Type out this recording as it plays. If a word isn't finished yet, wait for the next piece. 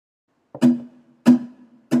So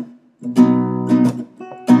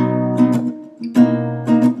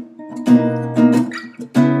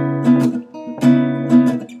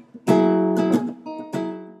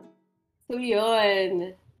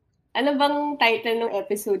yun. Ano bang title ng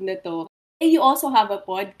episode na to? You also have a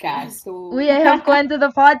podcast. So, I have Kwento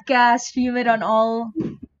the podcast. Stream it on all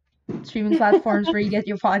streaming platforms where you get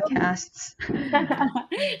your podcasts.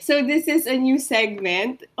 so this is a new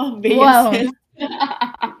segment of Wow. BSS.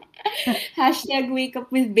 Hashtag Wake Up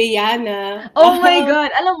with Bayana. Oh my God.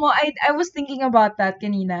 Alam mo, I was thinking about that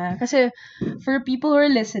kanina. Kasi for people who are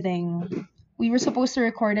listening, we were supposed to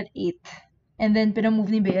record at 8. And then, pinamove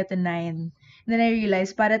ni Bea to 9. And then I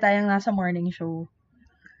realized, para tayong nasa morning show.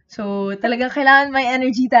 So, talagang kailangan may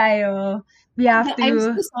energy tayo. We have I'm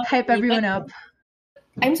so to sorry, hype everyone up.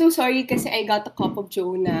 I'm so sorry kasi I got a cup of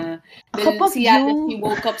Joe na. Cup of Si Yana, Joe? she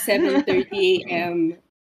woke up 7:30 a.m.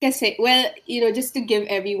 Kasi, well, just to give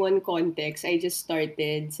everyone context, I just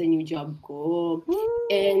started sa new job ko.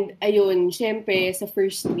 And, ayun, syempre, sa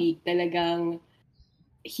first week, talagang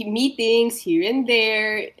meetings here and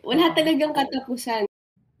there. Wala talagang katapusan.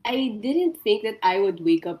 I didn't think that I would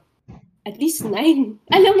wake up at least 9.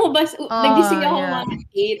 Alam mo ba, nagising ako yeah. mga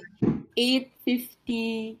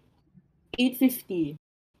 8:50. 8:50.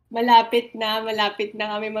 Malapit na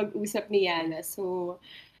kami mag-usap ni Yana. So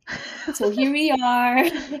here we are.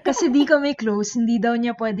 Kasi di kami close, hindi daw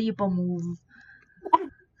niya pwede ipamove.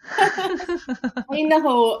 Ay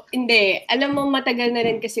nako, hindi. Alam mo, matagal na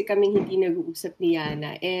rin kasi kaming hindi nag-uusap ni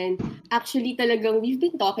Yana. And actually talagang we've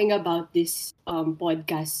been talking about this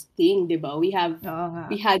podcast thing, di ba? We had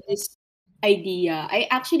this idea.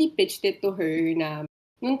 I actually pitched it to her na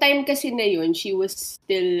nung time kasi na yun, she was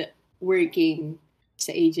still working sa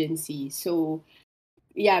agency. So,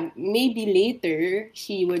 yeah, maybe later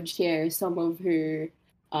she would share some of her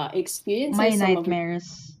experiences. My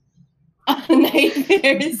nightmares.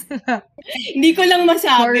 Nightmares. Hindi ko lang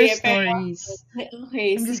masabi. Horror stories. Pero,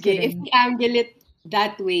 okay, I'm just sige. kidding. If we angle it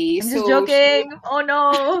that way. I'm just joking. Oh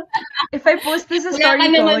no. If I post this a story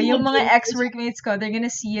ko, yung mga ex-workmates ko, they're gonna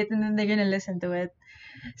see it and then they're gonna listen to it.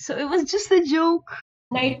 So it was just a joke.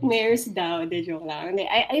 Nightmares daw. De joke lang.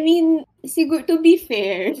 I mean, siguro, to be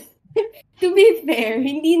fair,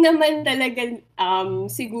 hindi naman talaga,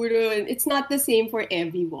 siguro, it's not the same for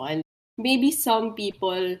everyone. Maybe some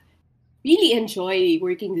people really enjoy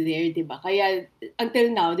working there, di ba? Kaya,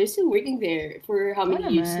 until now, they're still working there for how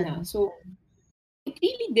many years na. So, it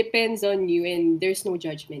really depends on you and there's no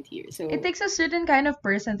judgment here. So it takes a certain kind of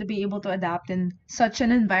person to be able to adapt in such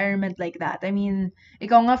an environment like that. I mean,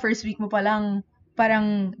 ikaw nga first week mo pa lang,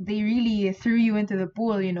 parang they really threw you into the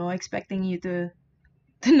pool, expecting you to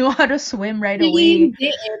know how to swim right away.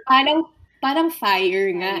 Hindi parang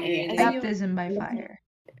fire nga eh. Baptism by fire.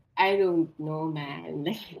 I don't know, man.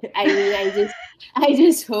 I mean, I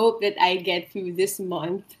just hope that I get through this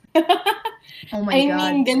month. Oh my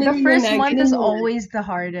God. The first month is always the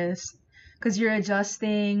hardest because you're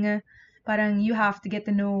adjusting. Parang you have to get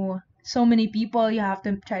to know so many people. You have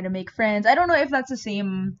to try to make friends. I don't know if that's the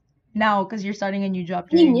same now because you're starting a new job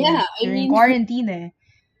during quarantine eh.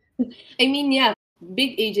 I mean, yeah,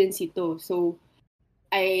 big agency too. So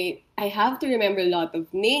I have to remember a lot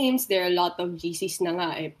of names. There are a lot of GCs na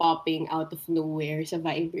nga popping out of nowhere sa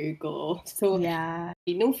Viber ko. So, yeah.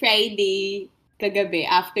 Nung Friday, kagabi,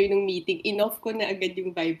 after nung meeting, in-off ko na agad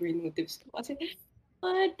yung Viber notifs ko. Kasi,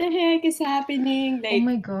 what the heck is happening? Like, oh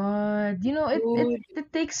my God.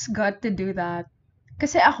 It takes gut to do that.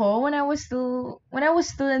 Kasi ako, when I was still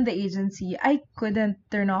in the agency, I couldn't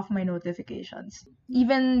turn off my notifications.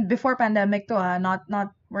 Even before pandemic to not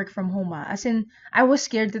work from home As in, I was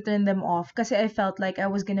scared to turn them off kasi I felt like I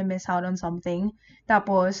was gonna miss out on something.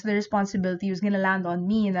 Tapos, the responsibility was gonna land on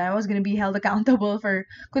me and I was gonna be held accountable for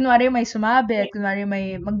kunwari may sumabit, kunwari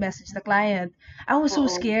may mag-message the client. I was so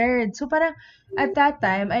scared. So parang, at that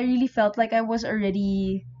time, I really felt like I was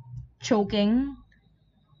already choking.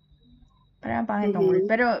 Parang pangit ng word.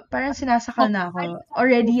 Pero parang sinasakal na ako.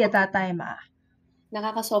 Already at that time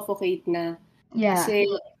Nakaka-suffocate na. Yeah. Kasi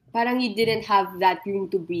parang you didn't have that room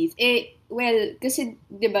to breathe. Well, kasi,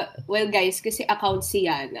 diba, guys, kasi account si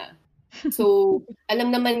Yana. So, alam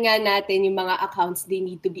naman nga natin yung mga accounts, they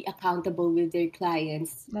need to be accountable with their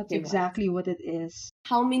clients. That's exactly what it is.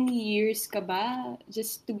 How many years ka ba?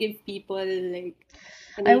 Just to give people like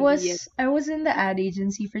an I idea. was in the ad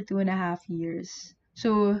agency for 2.5 years.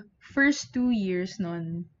 So, first 2 years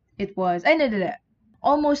nun, it was,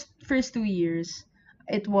 almost first 2 years,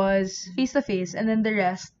 it was face-to-face, and then the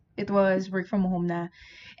rest, it was work from home na.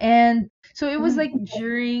 And so, it was like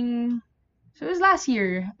so it was last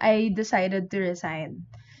year, I decided to resign.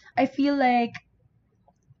 I feel like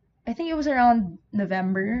I think it was around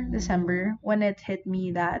November, December, when it hit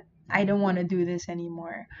me that I don't want to do this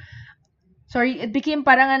anymore. Sorry, it became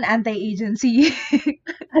parang an anti-agency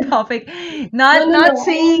topic. Not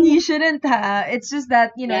saying you shouldn't have. It's just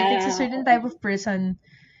that, it takes a certain type of person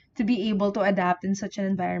to be able to adapt in such an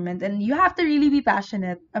environment, and you have to really be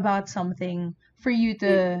passionate about something for you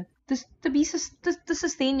to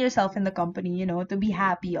sustain yourself in the company, to be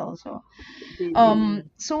happy also.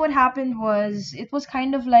 So what happened was, it was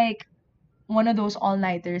kind of like one of those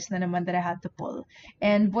all-nighters na naman that I had to pull.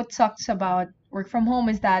 And what sucks about work from home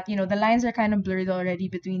is that, the lines are kind of blurred already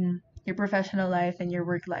between your professional life and your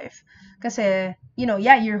work life. Kasi,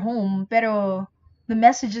 you're home, pero the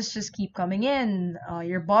messages just keep coming in.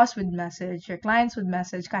 Your boss would message, your clients would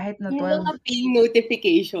message, kahit na 12. Yung mga ping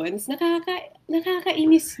notifications,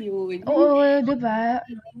 nakakainis yun. Oo, diba?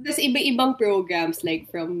 Tapos iba-ibang programs like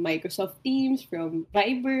from Microsoft Teams, from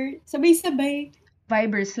Viber, sabay-sabay.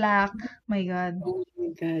 Viber, Slack, my God. Oh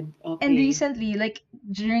my God, okay. And recently, like,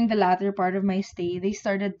 during the latter part of my stay, they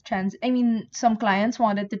started some clients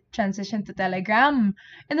wanted to transition to Telegram.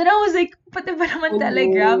 And then I was like, pati ba naman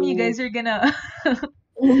Telegram? No. You guys are gonna...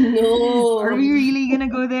 Oh no! Are we really gonna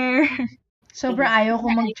go there? Sobra ayaw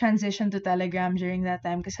ko mag-transition to Telegram during that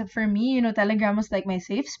time. Kasi for me, Telegram was like my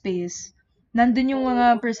safe space. Nandun yung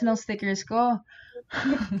mga personal stickers ko.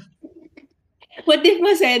 What if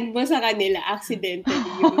masend mo sa kanila accidentally?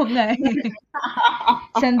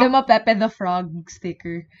 Send them a Pepe the Frog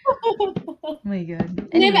sticker. Oh my God.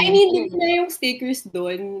 Anyway. I mean, na yung stickers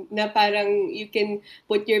doon na parang you can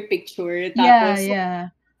put your picture. Tapos,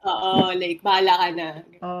 yeah. Like, bahala ka na.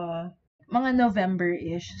 Mga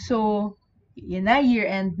November-ish. So, yun na,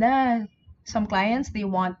 year-end na. Some clients, they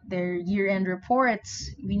want their year-end reports.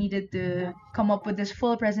 We needed to come up with this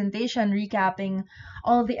full presentation recapping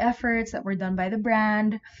all the efforts that were done by the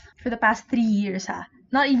brand for the past 3 years, ha?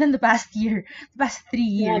 Not even the past year. The past 3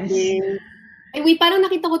 years. Yeah, ay, wait, parang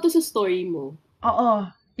nakita ko to sa story mo. Oo.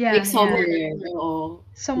 Yeah. Like somewhere. Oo.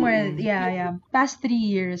 Somewhere, yeah. Past 3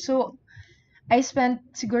 years. So, I spent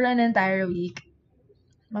siguro an entire week.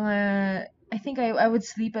 I think I would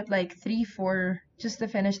sleep at like 3, 4 just to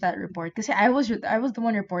finish that report. Because I was the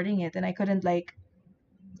one reporting it, and I couldn't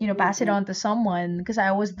pass it on to someone because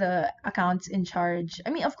I was the accounts in charge.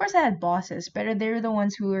 I mean, of course I had bosses, but they were the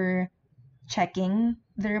ones who were checking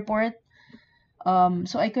the report.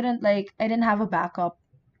 So I couldn't I didn't have a backup.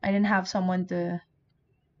 I didn't have someone to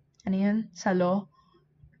ano yun? Salo.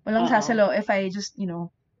 Walang sasalo if I just,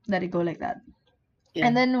 let it go like that. Yeah.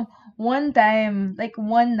 And then one time,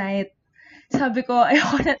 one night, sabi ko,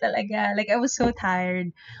 ayoko na talaga. I was so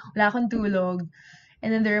tired. Wala akong tulog.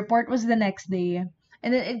 And then the report was the next day.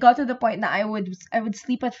 And then it got to the point na I would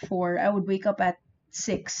sleep at 4. I would wake up at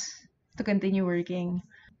 6 to continue working.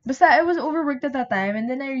 Basta I was overworked at that time. And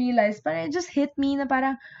then I realized, parang it just hit me na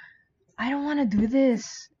parang, I don't want to do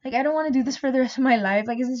this. I don't want to do this for the rest of my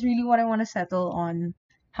life. Is this really what I want to settle on?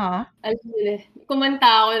 Huh? Kumanta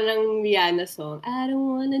ako ng Rihanna song. I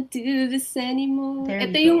don't wanna do this anymore.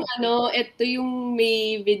 Ito yung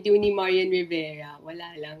may video ni Marian Rivera.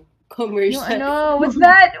 Wala lang. Commercial. What's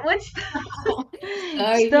that?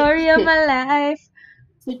 Story of my life.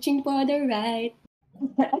 Searching for the right.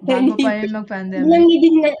 Bago pa yung mag-pandemic.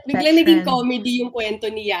 Biglang naging comedy yung kwento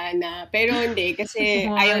ni Yana. Pero hindi, kasi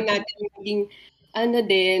ayaw natin maging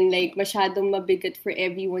masyadong mabigat for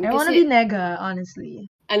everyone. I wanna be nega, honestly.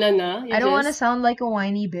 Ano na? I don't want to sound like a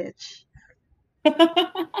whiny bitch.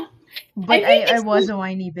 But I was a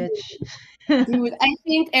whiny bitch. Dude, I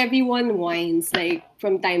think everyone whines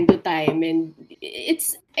from time to time, and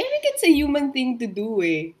I think it's a human thing to do,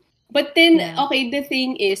 eh. But then, okay, the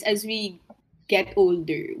thing is, as we get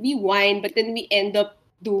older, we whine, but then we end up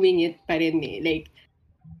doing it pa rin, eh.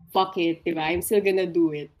 Fuck it, diba? I'm still gonna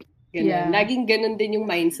do it. Ganun. Yeah. Laging ganun din yung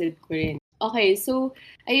mindset ko rin. Okay, so,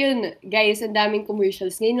 ayun, guys, ang daming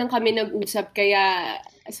commercials. Ngayon lang kami nag-usap, kaya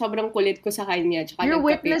sobrang kulit ko sa kanya. You're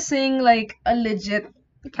witnessing, a legit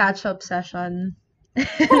catch-up session.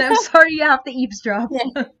 And I'm sorry you have to eavesdrop.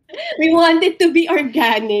 We want it to be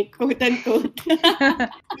organic, quote-unquote.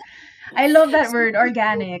 I love that word,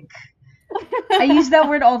 organic. I use that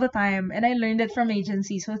word all the time, and I learned it from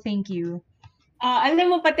agency, so thank you. Alam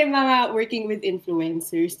mo, pati mga working with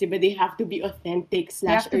influencers, diba, they have to be authentic / organic. They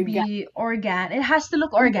have to be organic. It has to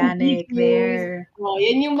look organic there.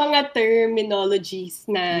 Yan yung mga terminologies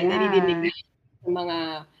na naririnig sa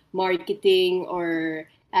mga marketing or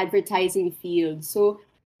advertising field. So,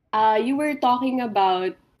 you were talking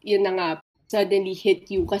about, yun na nga, suddenly hit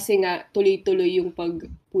you kasi nga tuloy-tuloy yung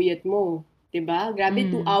pagpuyat mo. Diba? Grabe,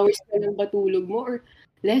 2 hours na lang ba tulog mo? Or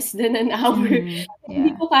less than an hour.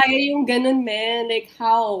 Hindi Yeah. ko kaya yung ganun, man. Like,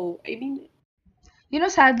 how? I mean, You know,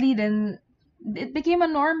 sadly, then it became a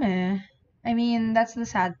norm. I mean, that's the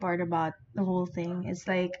sad part about the whole thing. It's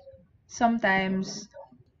like sometimes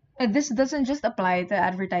this doesn't just apply to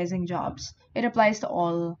advertising jobs. It applies to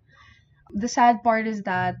all. The sad part is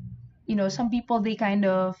that, you know, some people they kind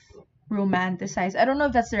of romanticize. I don't know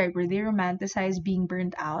if that's the right word. They romanticize being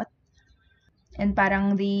burnt out, and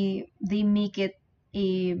parang they make it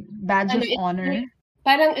a badge ano, of honor.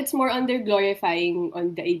 parang it's more on their glorifying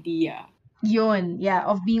on the idea. Yun, yeah,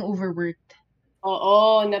 of being overworked.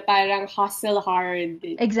 Oo, na parang hustle hard.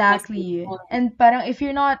 Exactly. Hustle hard. And parang if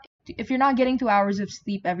you're not getting 2 hours of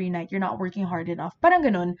sleep every night, you're not working hard enough. Parang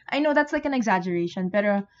ganun. I know that's like an exaggeration,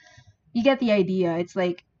 pero you get the idea. It's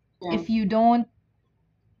like if you don't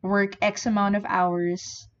work X amount of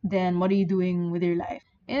hours, then what are you doing with your life?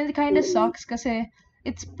 And it kind of sucks kasi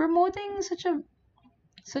it's promoting such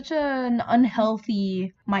an unhealthy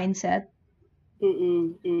mindset.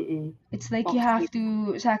 It's like you have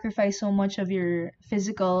to sacrifice so much of your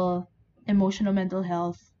physical, emotional, mental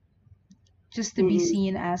health just to be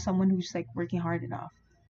seen as someone who's like working hard enough.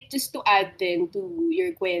 Just to add then to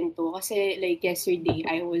your kwento, kasi like yesterday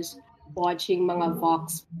I was watching mga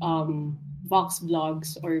Vox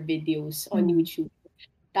vlogs or videos on YouTube.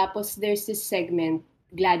 Tapos there's this segment,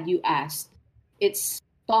 Glad You Asked. It's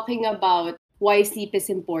talking about why sleep is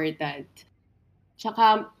important.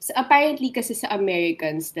 Tsaka, apparently kasi sa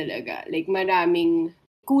Americans talaga, like maraming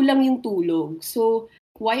kulang yung tulog. So,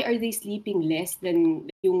 why are they sleeping less than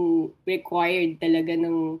yung required talaga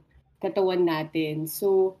ng katawan natin?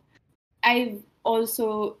 So, I've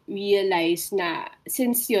also realized na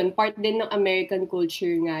since yun, part din ng American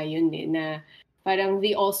culture nga yun na parang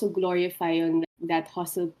they also glorify on that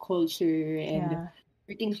hustle culture and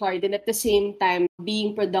working hard and at the same time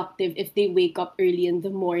being productive if they wake up early in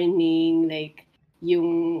the morning, like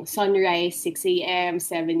yung sunrise 6 a.m.,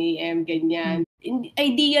 7 a.m., ganyan.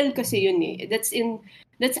 Ideal kasi yun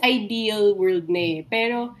that's ideal world na eh.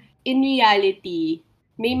 Pero in reality,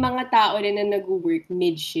 may mga tao rin na nag-work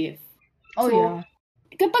mid-shift. Oh, so, yeah.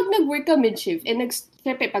 Kapag nag-work ka mid-shift, and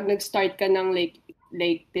syempre, pag nag-start ka ng like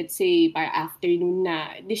let's say, para afternoon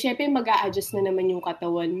na, di syempre mag-a-adjust na naman yung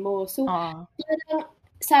katawan mo. So, parang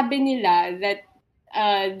sabi nila that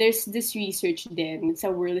there's this research din sa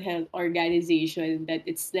World Health Organization that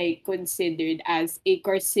it's like considered as a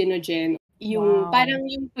carcinogen. Yung parang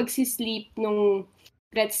yung pagsisleep nung,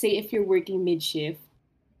 let's say, if you're working mid-shift,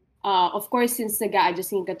 of course, since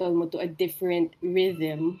nag-a-adjust yung katawan mo to a different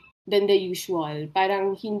rhythm than the usual,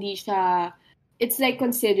 parang hindi siya, it's like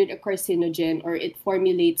considered a carcinogen or it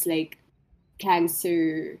formulates like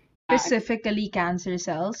cancer. Specifically cancer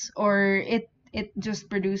cells, or it just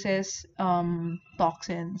produces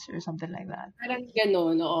toxins or something like that. Parang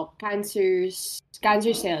gano'n, cancer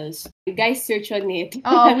cells. Guys, search on it.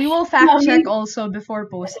 We will fact check also before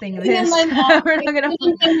posting this. We're not gonna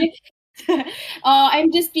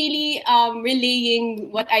I'm just really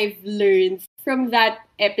relaying what I've learned from that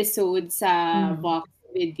episode sa Vox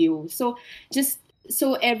video. So, just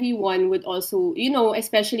so everyone would also, you know,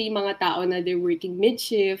 especially mga tao na they're working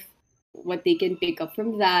mid-shift, what they can pick up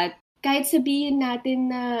from that. Kahit sabihin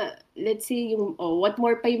natin na, let's say, yung, what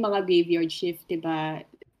more pa yung mga graveyard shift, diba?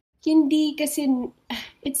 Hindi kasi,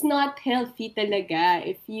 it's not healthy talaga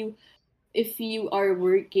if you are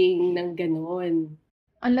working ng ganon.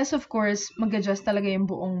 Unless, of course, mag-adjust talaga yung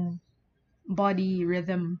buong body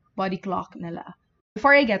rhythm, body clock nila.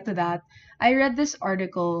 Before I get to that, I read this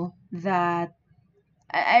article that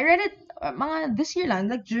I read it mga this year lang,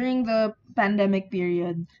 like during the pandemic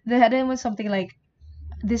period. The headline was something like,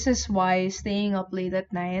 "This is why staying up late at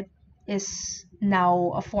night is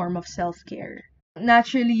now a form of self-care."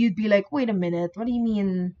 Naturally, you'd be like, wait a minute, what do you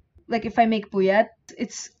mean? Like, if I make puyat,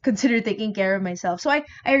 it's considered taking care of myself. So I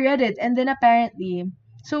read it, and then apparently,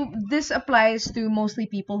 so this applies to mostly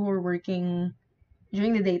people who are working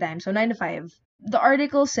during the daytime, so 9 to 5. The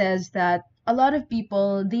article says that a lot of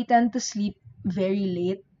people, they tend to sleep very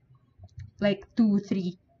late, like 2,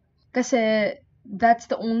 3. Kasi that's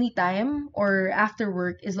the only time, or after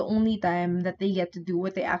work is the only time that they get to do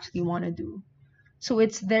what they actually want to do. So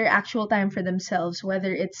it's their actual time for themselves, whether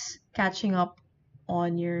it's catching up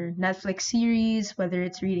on your Netflix series, whether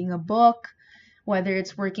it's reading a book, whether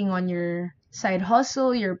it's working on your side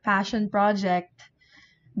hustle, your passion project.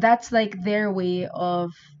 That's like their way of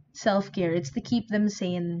self-care. It's to keep them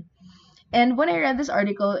sane. And when I read this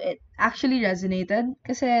article, it actually resonated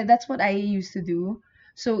kasi that's what I used to do.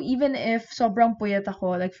 So even if sobrang puyat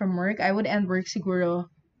ako, like from work, I would end work siguro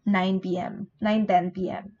 9 p.m., 9, 10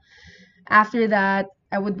 p.m. After that,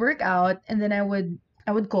 I would work out and then I would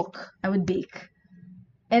I would cook. I would bake.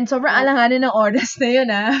 And sobrang alanganin ng oras na yun,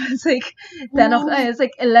 It's like 10 o'clock, it's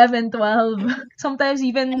like 11, 12. Sometimes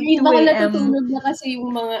even 2 baka a.m. natutulog na kasi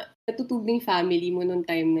yung mga natutulog yung family mo nung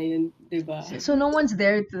time na yun, diba? So no one's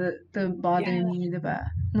there to bother me, diba?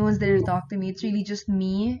 No one's there to talk to me. It's really just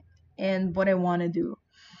me and what I want to do.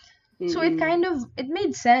 So it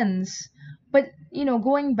made sense. But,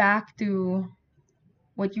 going back to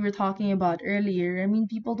what you were talking about earlier, I mean,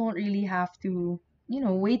 people don't really have to,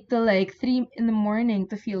 wait till like 3 in the morning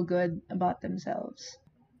to feel good about themselves.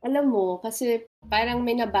 Alam mo, kasi parang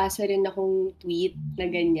may nabasa rin akong tweet na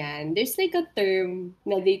ganyan. There's like a term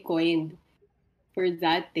na they coined for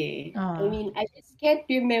that I mean, I just can't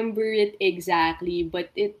remember it exactly,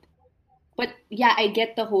 but yeah, I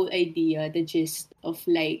get the whole idea, the gist of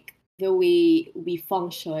like the way we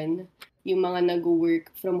function, yung mga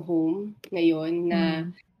nag-work from home ngayon na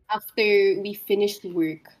after we finished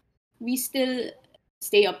work, we still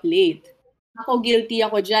stay up late. Ako, guilty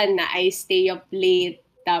ako dyan na I stay up late,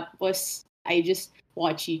 tapos I just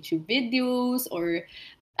watch YouTube videos or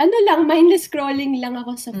mindless scrolling lang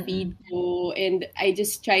ako sa feed ko, and I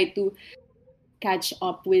just try to catch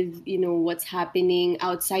up with, what's happening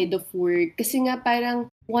outside of work. Kasi nga parang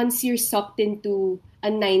once you're sucked into a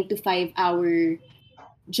 9 to 5 hour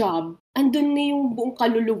job, andun na yung buong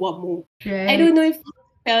kaluluwa mo. Right. I don't know if you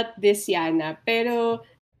felt this, Yana, pero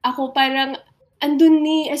ako parang andun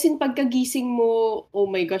as in pagkagising mo, oh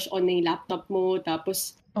my gosh, on na yung laptop mo,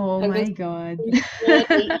 tapos oh my God.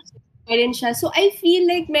 Meron siya. So I feel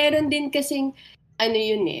like meron din kasing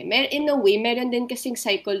in a way, meron din kasing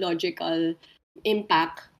psychological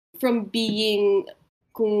impact from being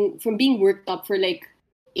worked up for like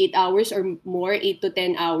 8 hours or more, 8 to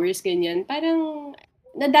 10 hours, ganyan. Parang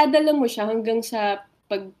nadadala mo siya hanggang sa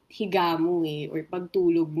paghiga mo or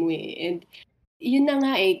pagtulog mo And yun na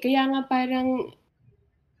nga kaya nga parang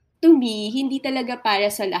to me, hindi talaga para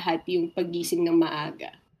sa lahat yung pagising ng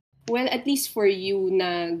maaga. Well, at least for you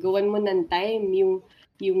na gawan mo ng time yung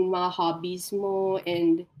mga hobbies mo,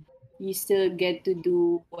 and you still get to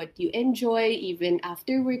do what you enjoy even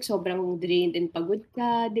after work, sobrang drained and pagod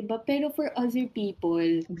ka, 'di ba? Pero for other people,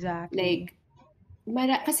 exactly. Like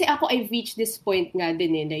kasi ako I've reached this point nga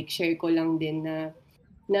din like share ko lang din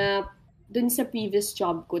na dun sa previous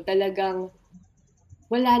job ko talagang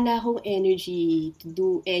wala na akong energy to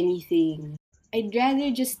do anything. I'd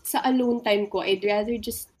rather just sa alone time ko, I'd rather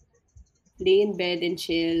just lay in bed and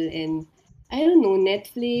chill and I don't know,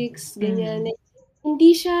 Netflix, ganyan. Like,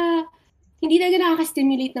 hindi talaga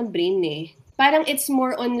nakaka-stimulate ng brain Parang it's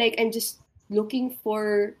more on like I'm just looking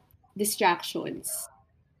for distractions.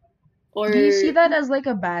 Or do you see that as like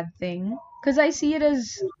a bad thing? Because I see it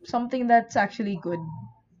as something that's actually good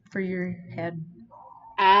for your head.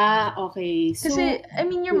 Okay. Because I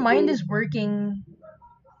mean, your mind is working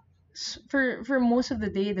for most of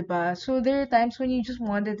the day, diba? So there are times when you just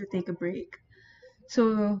wanted to take a break.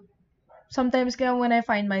 So sometimes when I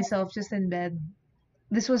find myself just in bed,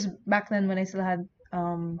 this was back then when I still had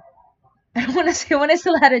I don't want to say when I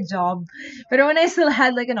still had a job, but when I still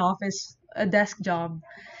had like a desk job,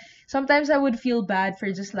 sometimes I would feel bad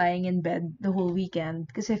for just lying in bed the whole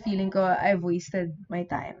weekend kasi feeling ko I've wasted my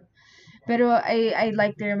time. Pero I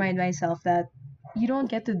like to remind myself that you don't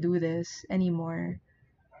get to do this anymore.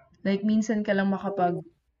 Like, minsan ka lang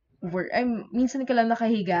minsan ka lang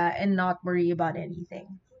nakahiga and not worry about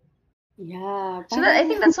anything. Yeah. So I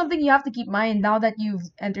think that's something you have to keep in mind now that you've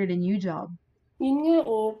entered a new job. Yun nga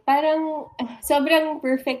parang sobrang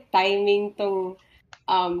perfect timing tong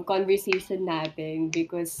conversation natin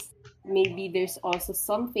because maybe there's also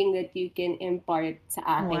something that you can impart sa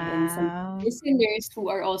akin and some listeners who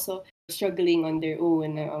are also struggling on their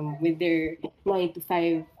own with their 9 to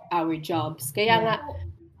 5 hour jobs. Kaya nga,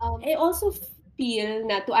 I also feel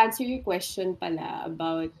na to answer your question pala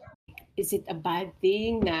about is it a bad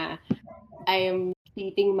thing na I am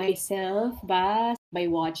treating myself by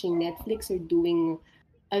watching Netflix or doing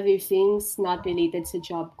other things not related sa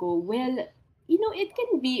job ko? Well, it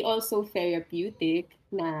can be also therapeutic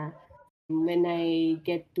na when I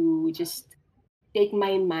get to just take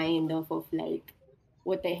my mind off of like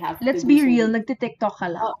what I have Let's to be do. real, nagti-TikTok ka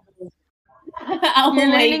lang. Oh You're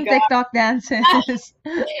my learning God. TikTok dances.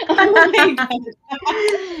 Oh my God.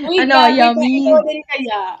 Uy, yummy.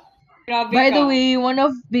 Grabe By the ka. way, one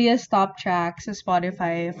of Bia's top tracks sa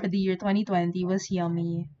Spotify for the year 2020 was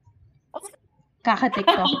Yummy.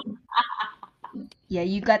 Kaka-TikTok. Yeah,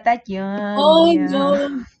 you got that yummy. Oh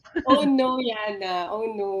no. Oh no, Yana. Oh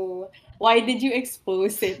no. Why did you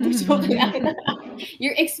expose it?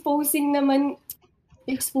 You're exposing naman.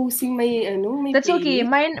 Exposing my That's playlist. okay.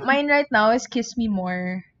 Mine right now is Kiss Me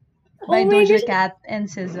More. by Oh my Doja gosh. Cat and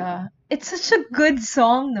SZA. It's such a good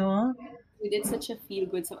song, no? Dude, it's such a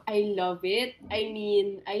feel-good song. I love it. I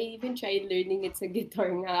mean, I even tried learning it sa guitar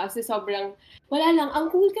nga. Kasi sobrang, wala lang. Ang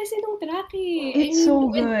cool kasi nung track eh. I It's mean, so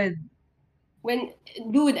good.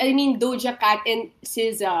 dude, I mean, Doja Cat and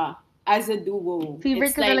SZA as a duo. Favorite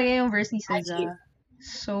It's ko like, talaga yung verse ni magic. SZA.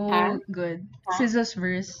 So Ha? good. Ha? SZA's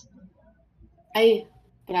verse. Ay,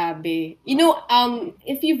 grabe. You know,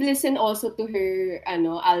 if you've listened also to her,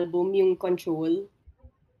 album, yung Control.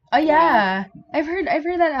 Oh yeah. I've heard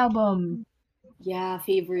that album. Yeah,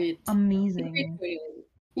 favorite. Amazing. Favorite ko yun.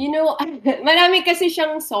 You know, marami kasi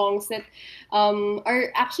siyang songs that are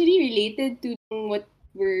actually related to what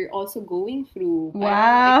we're also going through.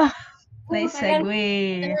 Wow. Nice Parang,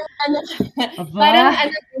 segue. parang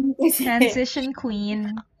Aba, din kasi. transition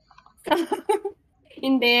queen.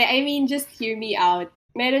 Hindi, I mean, just hear me out.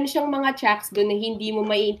 Meron siyang mga tracks doon na hindi mo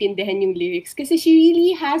maiintindihan yung lyrics kasi she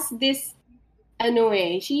really has this,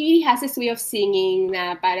 she really has this way of singing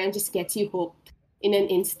na parang just gets you hooked in an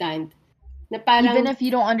instant. Na parang, even if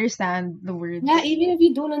you don't understand the words. Yeah, even if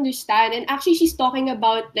you don't understand. And actually, she's talking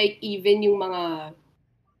about like even yung mga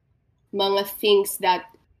things that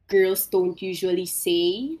girls don't usually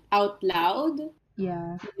say out loud.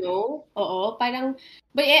 Yeah. You know? Oo, parang,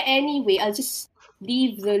 but anyway, I'll just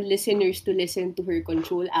leave the listeners to listen to her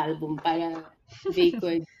Control album para they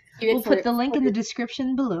could hear it. We'll put the link in the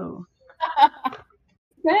description below.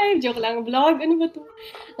 Ay, joke lang. Vlog? Ano ba to?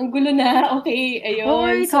 Ang gulo na. Okay, ayun. What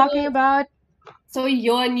were you talking about? So,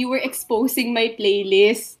 yun, you were exposing my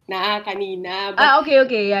playlist na kanina. But,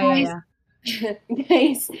 okay. Yeah.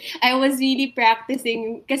 Guys, I was really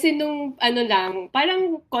practicing. Kasi nung,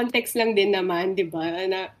 parang context lang din naman, di ba?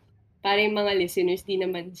 Na, parang yung mga listeners, di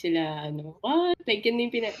naman sila, what? Like, yun yung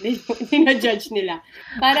pinajudge nila.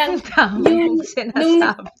 Parang, yung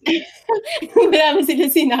sinasabi. Wala mo sila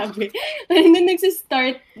sinabi.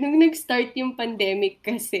 Nung nag-start yung pandemic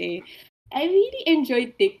kasi, I really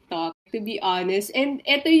enjoyed TikTok, to be honest. And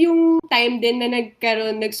ito yung time din na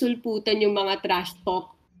nagsulputan yung mga trash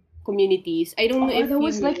talk communities. I don't know if that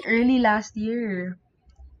was like early last year.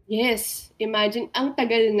 Yes. Imagine, ang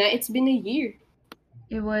tagal na. It's been a year.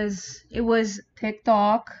 It was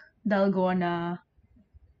TikTok, Dalgona,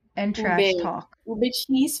 and trash talk. Ube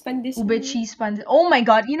cheese pandesal. Oh my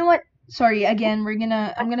god, you know what? Sorry, again,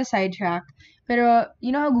 I'm gonna sidetrack. Pero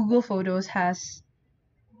you know how Google Photos has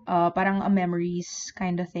parang a memories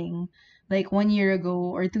kind of thing. Like 1 year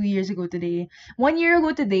ago or 2 years ago today. 1 year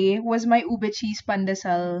ago today was my ube cheese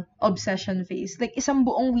pandesal obsession phase. Like isang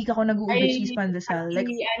buong week ako nag-ube cheese pandesal.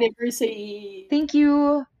 Like anniversary. Thank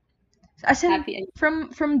you. As in,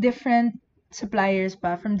 from different suppliers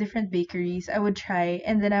from different bakeries, I would try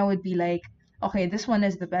and then I would be like, okay, this one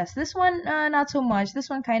is the best. This one, not so much.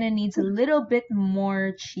 This one kind of needs a little bit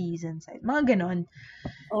more cheese inside. Mga ganon.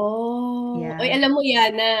 Oh. Yeah. Oy, alam mo,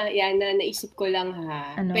 Yana, naisip ko lang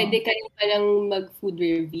ha. Ano? Pwede ka rin palang mag-food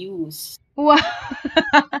reviews. Wow.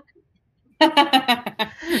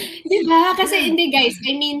 Diba? Kasi hindi guys,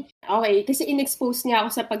 I mean, okay, kasi in-expose niya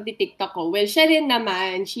ako sa pagti-TikTok ko. Well, siya rin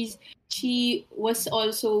naman. She was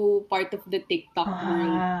also part of the TikTok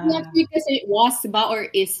world. Not kasi was ba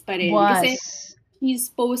or is pa rin. Kasi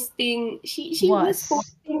she's posting, she was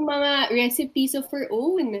posting mga recipes of her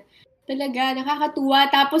own. Talaga,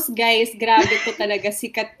 nakakatuwa. Tapos guys, grabe to talaga.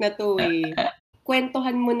 Sikat na to eh.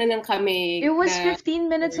 Kwentuhan mo na lang kami. It was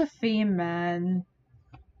 15 minutes of fame, man.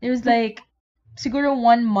 It was like, siguro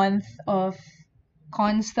 1 month of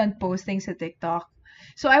constant posting sa TikTok.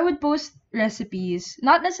 So I would post recipes,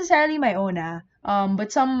 not necessarily my own,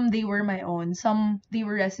 but some they were my own. Some they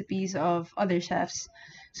were recipes of other chefs.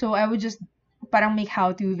 So I would just parang make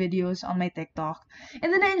how-to videos on my TikTok.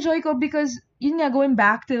 And then I enjoy ko because yun nga, going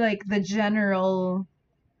back to like the general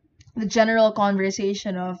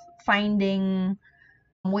conversation of finding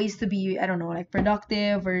ways to be, I don't know, like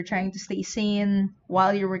productive or trying to stay sane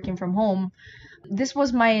while you're working from home. This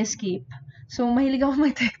was my escape. So mahilig ako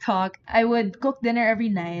mag TikTok. I would cook dinner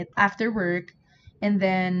every night after work, and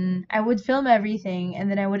then I would film everything,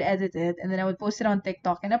 and then I would edit it, and then I would post it on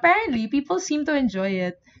TikTok. And apparently, people seem to enjoy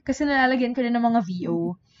it kasi nalalagyan ko rin ng mga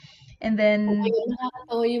VO. And then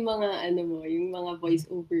nakakatawa yung mga yung mga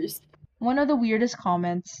voiceovers. One of the weirdest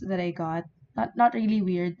comments that I got, not really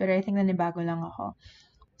weird, but I think nanibago lang ako.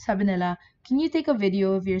 Sabi nila, can you take a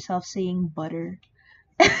video of yourself saying butter?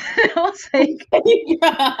 I was like,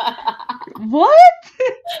 what?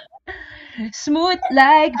 Smooth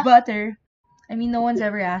like butter. I mean, no one's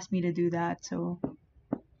ever asked me to do that, so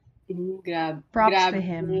props to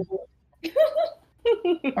him.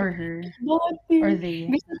 Or her. Or they.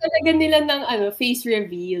 Gusto talaga nila ng face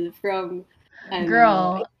reveal from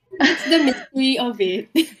Girl, That's the mystery of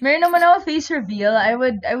it. Meron naman ako face reveal. I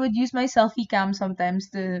would use my selfie cam sometimes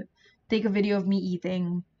to take a video of me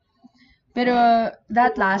eating. Pero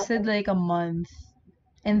that lasted like a month.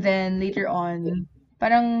 And then later on,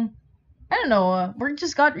 parang, I don't know, work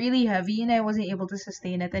just got really heavy and I wasn't able to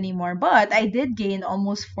sustain it anymore. But I did gain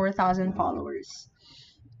almost 4,000 followers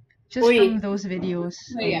just Uy, from those videos.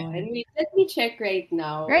 so yeah, So, and wait, let me check right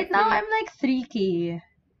now. right now, Okay. I'm like 3K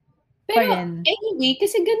pa Pero rin. anyway,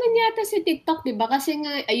 kasi ganun yata sa TikTok, 'di ba? Kasi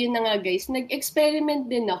nga ayun na nga guys, nag-experiment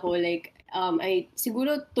din ako like I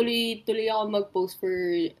siguro tuloy-tuloy ako mag-post for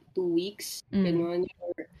 2 weeks, ganun,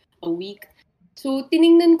 or a week. So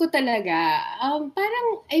tiningnan ko talaga, parang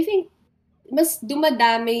I think mas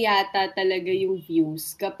dumadami yata talaga yung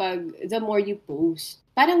views kapag the more you post.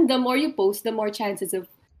 Parang the more you post, the more chances of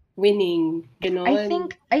winning, ganon.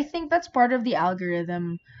 I think that's part of the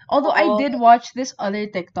algorithm. Although I Oo. did watch this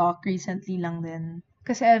other TikTok recently lang din.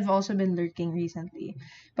 Kasi I've also been lurking recently.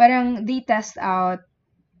 Parang they test out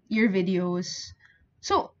your videos.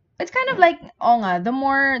 So, it's kind of like, oh nga, the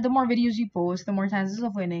more videos you post, the more chances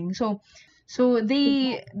of winning. So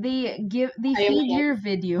they Ayaw mo feed yan? your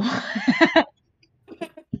video.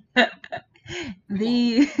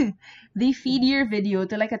 they they feed your video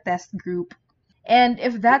to like a test group. And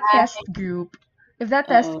if that test Oo.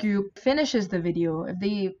 group finishes the video, if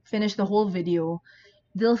they finish the whole video,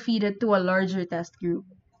 they'll feed it to a larger test group.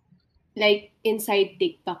 Like, inside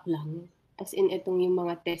TikTok lang. As in, itong yung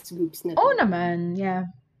mga test groups na Oh to. naman, yeah.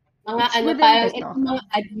 Mga It's ano, within parang TikTok. itong mga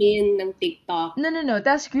admin ng TikTok. No.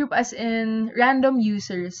 Test group as in random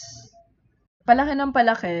users. Palaki ng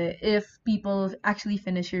palaki if people actually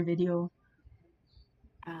finish your video.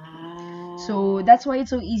 So, that's why it's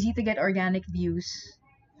so easy to get organic views.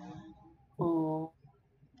 Oh.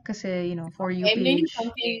 Kasi, For You I'm page.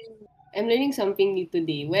 learning something new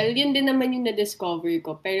today. Well, yun din naman yung na-discover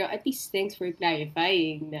ko. Pero at least thanks for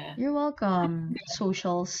clarifying na. You're welcome,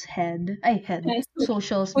 socials head. Ay, head.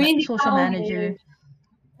 Socials, Uy, hindi pa social ako manager.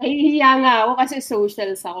 Nahihiya nga ako kasi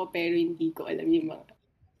socials ako pero hindi ko alam yung mga.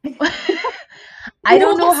 I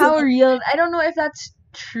don't know if that's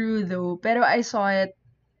true though, pero I saw it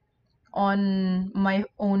on my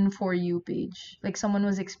own For You page. Like someone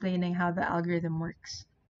was explaining how the algorithm works.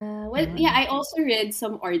 Well, yeah, I also read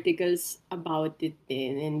some articles about it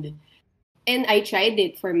din, and I tried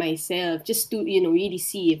it for myself just to, really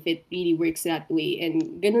see if it really works that way.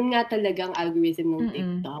 And ganun nga talagang algorithm ng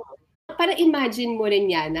TikTok. Para imagine mo rin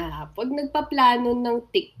yan na pag nagpaplano ng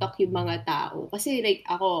TikTok yung mga tao, kasi like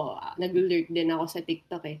ako, nag-lurk din ako sa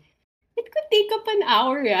TikTok eh. It could take up an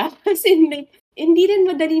hour, Kasi like, hindi rin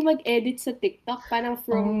madali mag-edit sa TikTok. Parang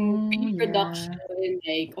from pre-production,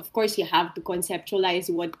 like, of course, you have to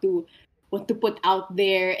conceptualize what to put out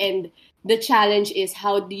there. And the challenge is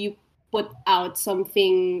how do you put out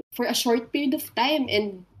something for a short period of time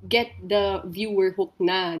and get the viewer hooked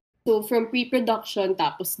na. So from pre-production,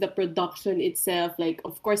 tapos the production itself, like,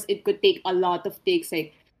 of course, it could take a lot of takes.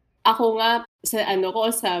 Like, ako nga, sa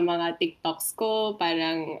mga TikToks ko,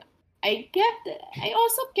 parang, I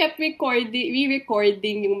also kept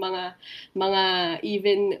re-recording yung mga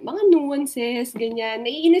even, mga nuances, ganyan.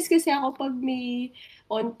 Naiinis kasi ako pag may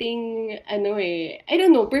onting, I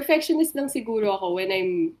don't know, perfectionist lang siguro ako when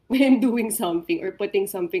I'm doing something or putting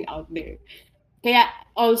something out there. Kaya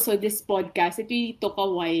also this podcast, it really took a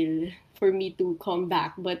while for me to come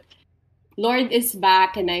back. But Lord is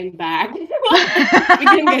back and I'm back.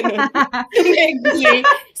 Biglang ganun.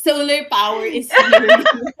 Solar power is here.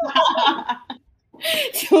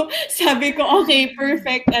 So, sabi ko, okay,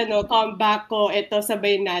 perfect, comeback ko. Ito,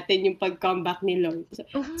 sabayin natin yung pag-comeback ni Lord.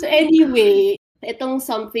 So anyway, itong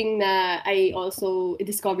something na I also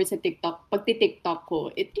discovered sa TikTok, pagti-TikTok ko,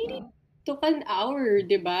 it really took an hour,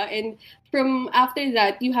 di ba? And from after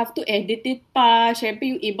that, you have to edit it pa.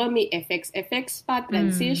 Syempre, yung iba may effects pa,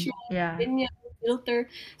 transition, ganyan, filter.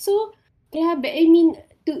 So, grabe. I mean,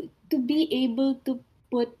 to be able to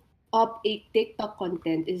put up a TikTok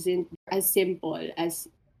content isn't as simple as,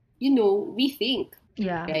 we think.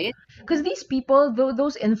 Yeah. Right? Because these people,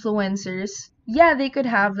 those influencers, yeah, they could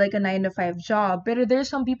have like a 9 to 5 job, but there's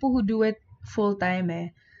some people who do it full time,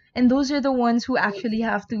 eh. And those are the ones who actually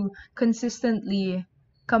have to consistently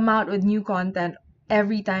come out with new content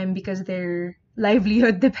every time because their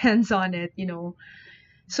livelihood depends on it,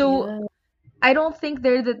 So Yeah. I don't think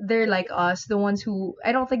they're like us, the ones who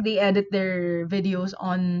I don't think they edit their videos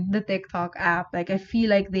on the TikTok app. Like I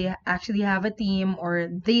feel like they actually have a team or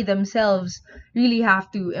they themselves really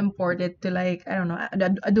have to import it to like, I don't know,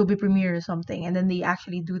 Adobe Premiere or something, and then they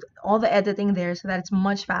actually do all the editing there so that it's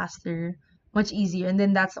much faster, much easier, and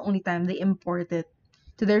then that's the only time they import it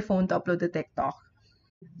to their phone to upload to TikTok.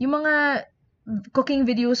 Yung mga cooking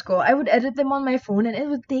videos ko, I would edit them on my phone and it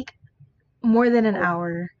would take more than an Oh,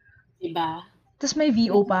 hour. diba? Tapos may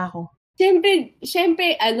VO pa ako. Siyempre,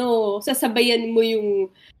 sasabayan mo yung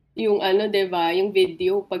ano, diba? Yung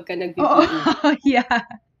video pagka nag-VO. Oh, yeah.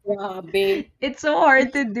 Grabe. It's so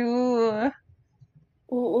hard to do.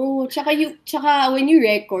 Oo. Tsaka when you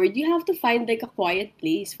record, you have to find like a quiet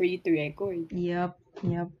place for you to record. Yep.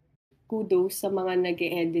 Kudos sa mga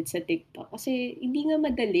nag-edit sa TikTok. Kasi hindi nga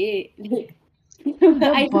madali.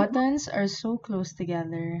 The buttons are so close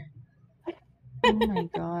together. Oh my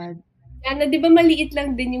God. Yana, di ba maliit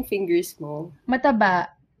lang din yung fingers mo? Mataba.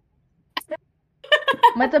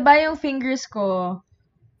 Mataba yung fingers ko.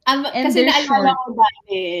 And kasi naalala ko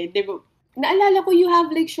dati, di ba? Naalala ko you have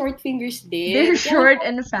like short fingers din. They're short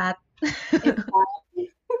and fat.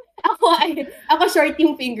 Ako short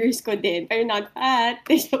yung fingers ko din, pero not fat.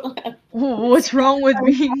 What's wrong with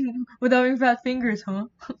having fat fingers, huh?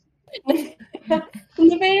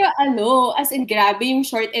 Hindi, pero as in grabe yung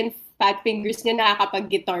short and fat fingers niya,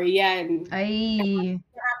 nakakapag-guitar yan. Ay.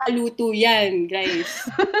 Nakakaluto yan, guys.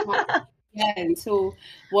 Yan. So,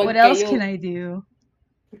 what else can I do?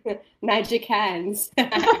 Magic hands.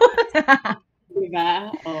 Diba?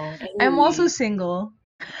 Oh, anyway. I'm also single.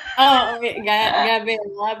 Oh, okay. Grabe.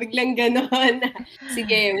 Biglang ganon.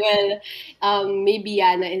 Sige, well, maybe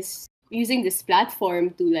Yana is using this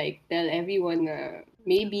platform to like tell everyone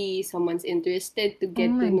maybe someone's interested to get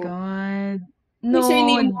to know. Oh my God. No,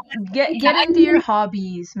 get into your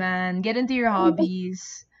hobbies, man. Get into your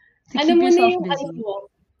hobbies. To keep yourself busy.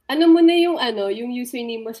 Ano mo na yung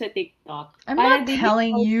username mo sa TikTok? I'm not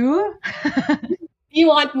telling you. You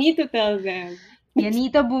want me to tell them?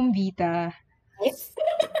 Yanita Bumbita.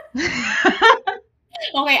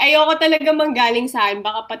 Okay, ayoko talaga manggaling sa akin.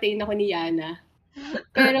 Baka patayin ako ni Yana.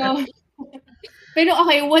 Pero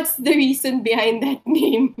okay, what's the reason behind that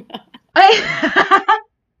name?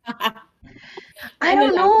 I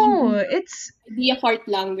don't know. It's idea fart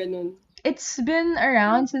lang, ganun. It's been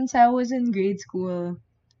around since I was in grade school.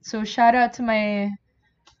 So shout out to my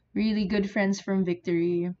really good friends from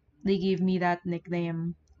Victory. They gave me that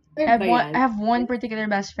nickname. I have one particular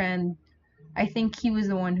best friend. I think he was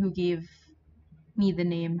the one who gave me the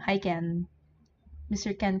name. Hi, Ken.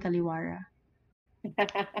 Mr. Ken Kaliwara.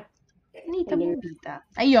 Nita Bumbita.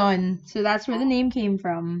 Ayun. So that's where the name came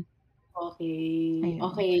from. Okay. Ayun.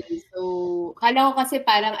 Okay. So, kala ko kasi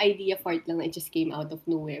parang idea fart lang. It just came out of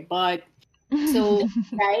nowhere. But, so,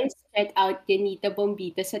 guys, check out Yanita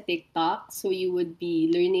Bumbita sa TikTok so you would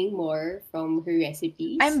be learning more from her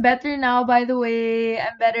recipes. I'm better now, by the way.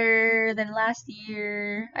 I'm better than last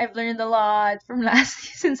year. I've learned a lot from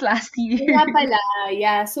since last year. Kaya pala,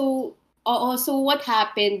 yeah. So, so what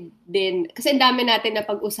happened din? Kasi ang dami natin na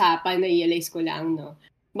pag-usapan, na-realize ko lang, no?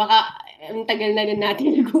 Baka, ang tagal na rin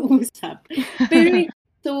natin nag-uusap. Pero,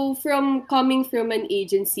 so, coming from an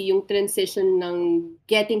agency, yung transition ng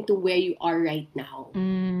getting to where you are right now.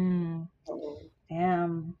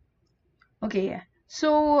 Damn. Okay,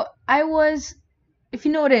 so if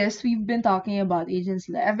you noticed, we've been talking about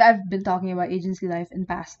agency life. I've been talking about agency life in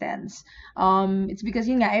past tense. It's because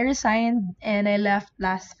I resigned and I left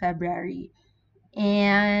last February.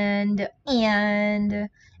 And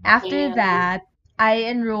after that, I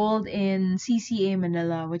enrolled in CCA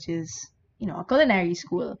Manila, which is, a culinary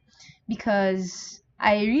school, because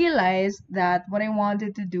I realized that what I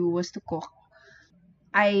wanted to do was to cook.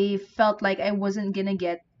 I felt like I wasn't gonna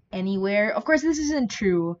get anywhere. Of course, this isn't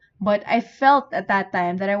true, but I felt at that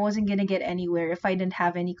time that I wasn't gonna get anywhere if I didn't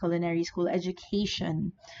have any culinary school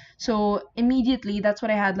education. So immediately, that's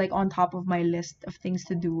what I had like on top of my list of things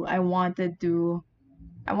to do. I wanted to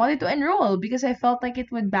enroll because I felt like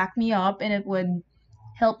it would back me up and it would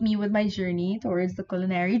help me with my journey towards the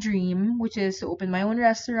culinary dream, which is to open my own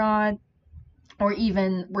restaurant or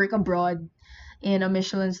even work abroad in a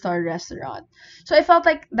Michelin-starred restaurant. So I felt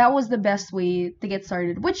like that was the best way to get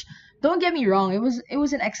started, which, don't get me wrong, it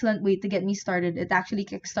was an excellent way to get me started. It actually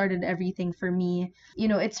kickstarted everything for me.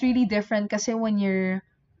 It's really different kasi when you're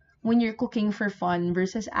cooking for fun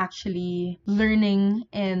versus actually learning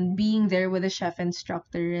and being there with a chef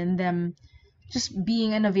instructor and them just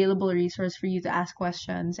being an available resource for you to ask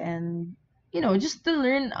questions and just to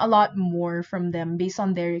learn a lot more from them based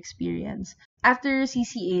on their experience. After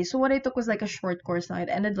CCA, so what I took was like a short course now. It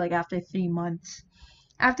ended like after 3 months.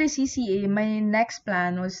 After CCA, my next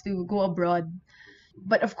plan was to go abroad.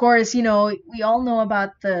 But of course, we all know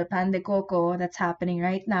about the Pan de Coco that's happening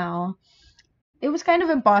right now. It was kind of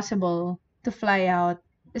impossible to fly out,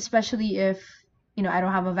 especially if, I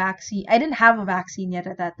don't have a vaccine. I didn't have a vaccine yet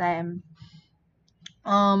at that time.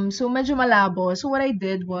 So medyo malabo. So what I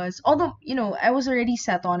did was, although, I was already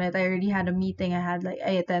set on it. I already had a meeting. I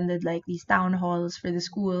attended like these town halls for the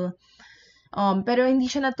school. Pero hindi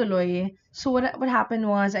siya natuloy. So what happened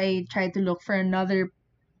was I tried to look for another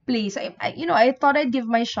place. I thought I'd give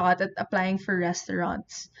my shot at applying for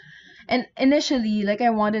restaurants. And initially, like, I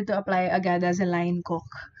wanted to apply agad as a line cook,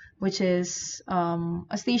 which is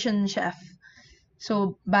a station chef.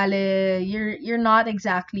 So, bale, you're not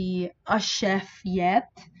exactly a chef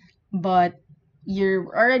yet, but you're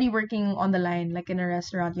already working on the line, like in a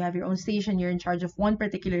restaurant. You have your own station. You're in charge of one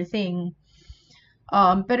particular thing.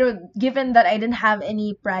 Pero given that I didn't have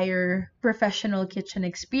any prior professional kitchen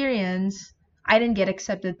experience, I didn't get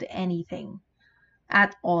accepted to anything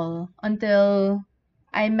at all until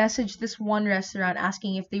I messaged this one restaurant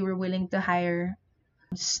asking if they were willing to hire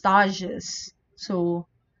stages. So,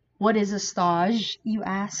 what is a stage, you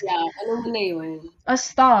ask? Yeah, ano mo na yun? A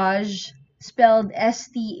stage, spelled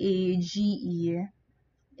STAGE,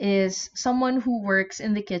 is someone who works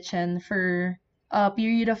in the kitchen for a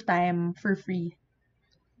period of time for free.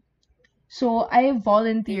 So I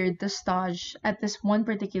volunteered to stage at this one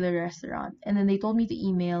particular restaurant, and then they told me to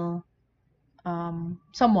email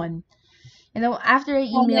someone. And then after I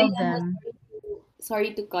emailed them,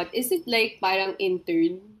 sorry to cut. Is it like parang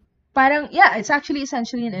intern? yeah, it's actually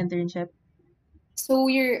essentially an internship. So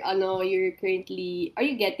you're currently, are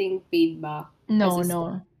you getting paid ba? No.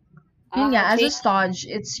 Yun nga, as a stage,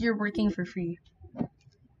 you're working for free.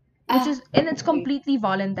 And it's completely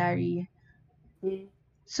voluntary.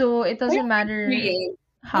 So it doesn't matter.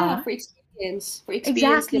 For experience.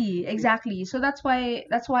 Exactly. So that's why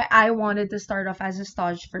I wanted to start off as a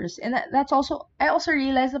stage first. And that's also, I also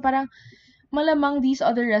realized that parang malamang these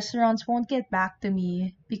other restaurants won't get back to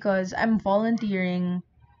me because I'm volunteering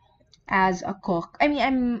as a cook. I mean,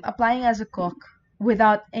 I'm applying as a cook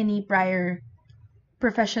without any prior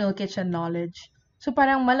professional kitchen knowledge. So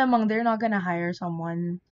parang malamang they're not gonna hire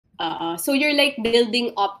someone. So you're like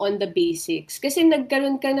building up on the basics. Kasi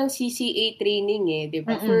nagkaroon ka ng CCA training di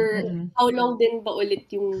ba? For how long din ba ulit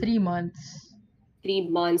yung... 3 months.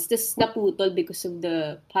 3 months. Tapos naputol because of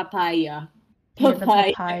the papaya. The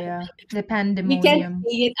papaya. The pandemonium. We can't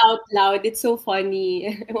say it out loud. It's so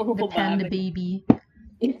funny. The panda baby.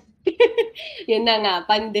 Yun na nga,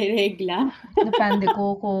 panderegla. The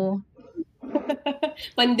pandecoco.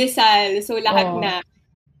 Pandesal. So lahat na.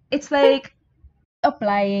 It's like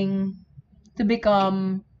applying to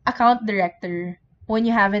become account director when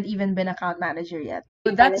you haven't even been account manager yet.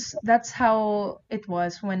 So that's how it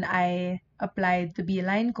was when I applied to be a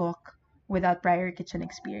line cook without prior kitchen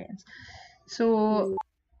experience. So,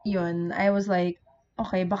 yun, I was like,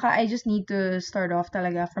 okay, baka I just need to start off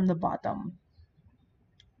talaga from the bottom.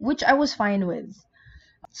 Which I was fine with.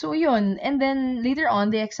 So, yun. And then later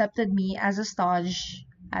on, they accepted me as a stage,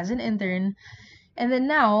 as an intern. And then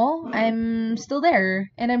now, I'm still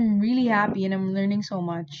there. And I'm really happy and I'm learning so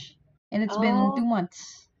much. And it's been 2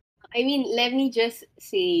 months. I mean, let me just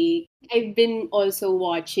say, I've been also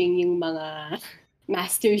watching yung mga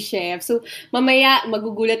MasterChef. So, mamaya,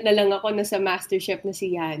 magugulat na lang ako na sa MasterChef na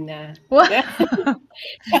si Yana. What?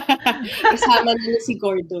 Kasama na si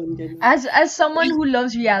Gordon. Ganun. As someone who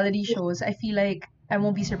loves reality shows, I feel like I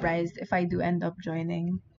won't be surprised if I do end up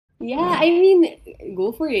joining. Yeah, I mean,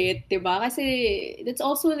 go for it, diba? Kasi that's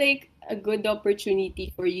also like a good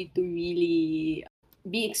opportunity for you to really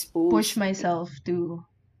be exposed. Push myself to.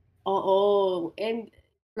 Oo. And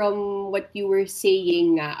from what you were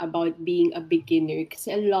saying about being a beginner,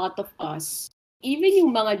 kasi a lot of us, even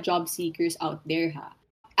yung mga job seekers out there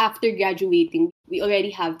after graduating, we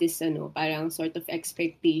already have this parang sort of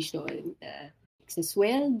expectation sa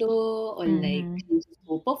sweldo, on like the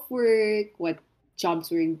scope of work, what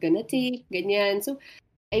jobs we're gonna take, ganyan. So,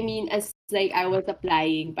 I mean, as like I was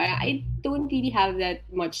applying, parang I don't really have that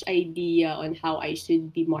much idea on how I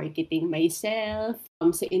should be marketing myself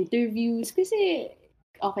sa interviews. Kasi,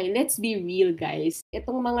 okay, let's be real, guys.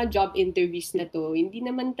 Itong mga job interviews na to, hindi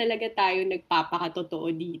naman talaga tayo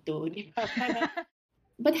nagpapakatotoo dito. Di ba?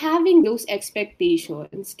 But having those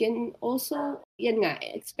expectations can also,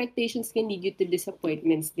 expectations can lead you to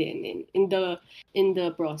disappointments din in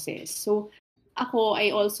the process. So,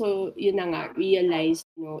 I also, realized,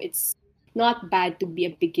 it's not bad to be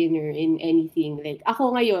a beginner in anything. Like,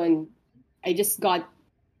 ako ngayon, I just got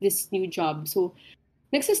this new job. So,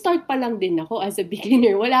 nagsastart pa lang din ako as a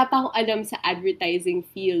beginner. Wala pa akong alam sa advertising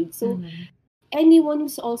field. So, anyone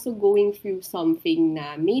who's also going through something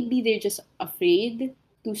na maybe they're just afraid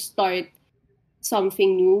to start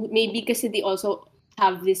something new. Maybe kasi they also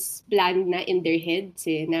have this plan na in their heads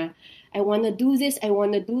na I wanna do this, I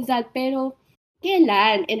wanna do that. Pero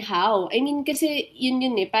kailan and how? I mean, kasi yun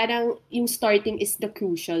eh, parang yung starting is the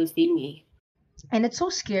crucial thing eh. And it's so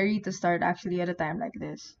scary to start actually at a time like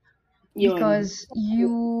this. Yun. Because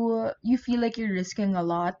you feel like you're risking a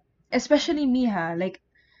lot. Especially me like,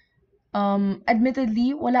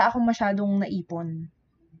 admittedly, wala akong masyadong naipon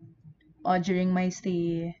during my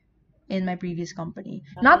stay in my previous company.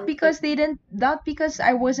 Not because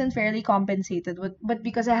I wasn't fairly compensated, but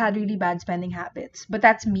because I had really bad spending habits. But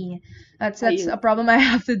that's me. That's a problem I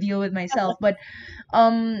have to deal with myself. But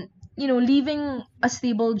leaving a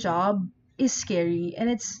stable job is scary, and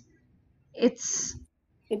it's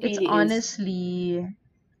really honestly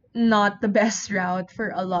not the best route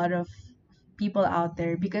for a lot of people out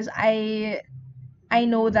there, because I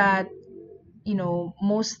know that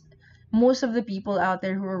most of the people out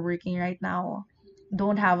there who are working right now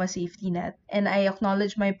don't have a safety net, and I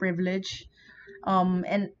acknowledge my privilege,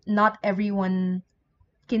 and not everyone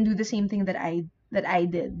can do the same thing that I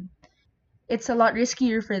did. It's a lot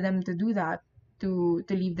riskier for them to do that, to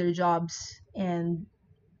leave their jobs and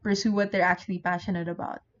pursue what they're actually passionate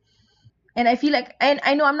about. And I feel like, and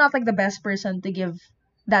I know I'm not like the best person to give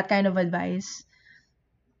that kind of advice,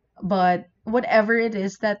 but whatever it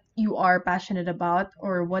is that you are passionate about,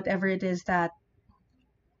 or whatever it is that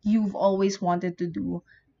you've always wanted to do,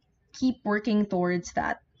 keep working towards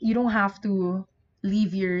that. You don't have to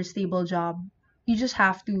leave your stable job. You just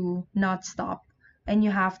have to not stop, and you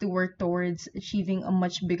have to work towards achieving a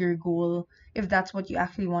much bigger goal if that's what you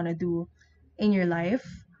actually want to do in your life.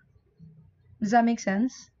 Does that make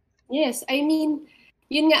sense? Yes, I mean,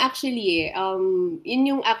 yun nga actually yun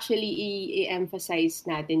yung actually i-emphasize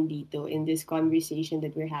natin dito in this conversation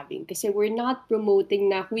that we're having. Kasi we're not promoting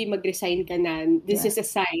na, huy, mag-resign ka na, this is a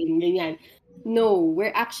sign, ganyan. No,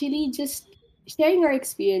 we're actually just sharing our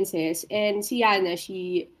experiences. And si Yana,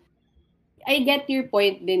 I get your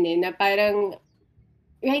point din eh, na parang,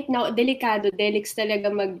 right now, delix talaga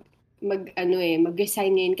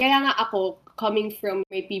mag-resign ngayon. Kaya nga ako, coming from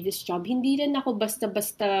my previous job, hindi rin ako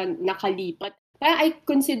basta-basta nakalipat. Parang I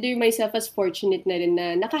consider myself as fortunate na rin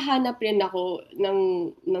na nakahanap rin ako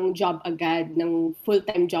ng job agad, ng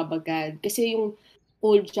full-time job agad. Kasi yung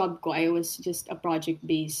old job ko, I was just a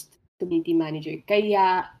project-based community manager.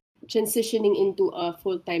 Kaya transitioning into a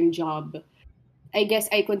full-time job, I guess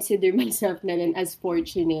I consider myself na rin as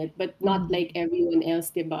fortunate, but not like everyone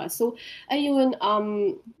else, diba? So, ayun,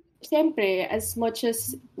 siyempre, as much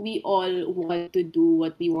as we all want to do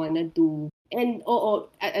what we wanna do, and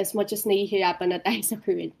as much as nahihirapan na tayo sa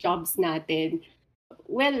current jobs natin,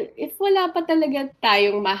 well, if wala pa talaga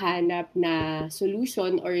tayong mahanap na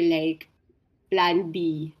solution or like plan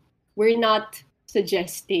B, we're not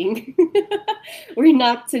suggesting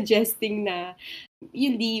na you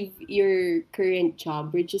leave your current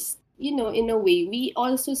job. We're just, in a way, we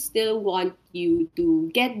also still want you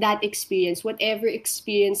to get that experience, whatever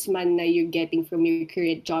experience man na you're getting from your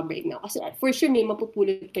current job right now. Kasi for sure, may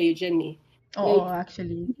mapupulot kayo dyan eh. Oo,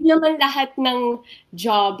 actually. Hindi naman lahat ng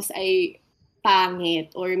jobs ay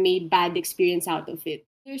pangit or may bad experience out of it.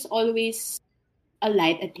 There's always a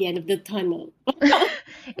light at the end of the tunnel.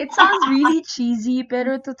 It sounds really cheesy,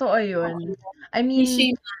 pero totoo yun. I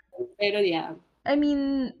mean, pero yeah. I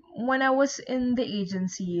mean, when I was in the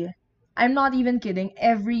agency, I'm not even kidding.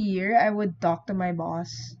 Every year, I would talk to my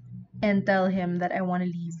boss and tell him that I want to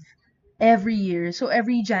leave. Every year. So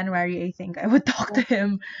every January, I think, I would talk to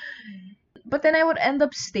him. But then I would end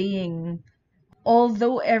up staying.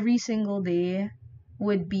 Although every single day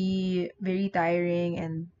would be very tiring,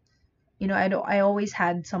 and I always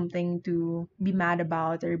had something to be mad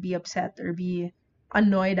about or be upset or be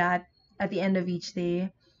annoyed at the end of each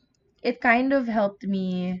day. It kind of helped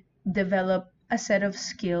me develop a set of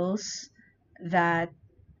skills that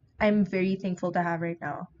I'm very thankful to have right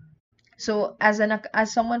now. So as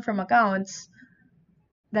someone from accounts,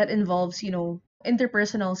 that involves,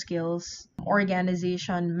 interpersonal skills,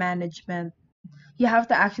 organization, management. You have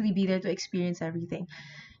to actually be there to experience everything.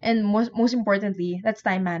 And most importantly, that's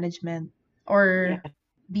time management, or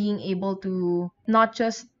being able to not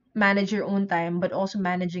just manage your own time, but also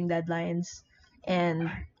managing deadlines and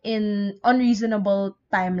in unreasonable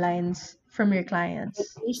timelines from your clients.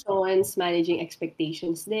 Expectations, managing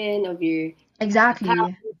expectations then of your Exactly.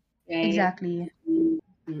 account, right? Exactly.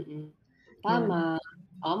 Tama.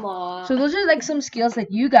 So those are like some skills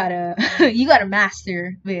that you gotta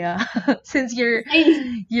master, Bea. Since you're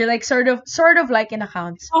like sort of like in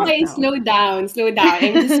accounts. Okay, right, slow down.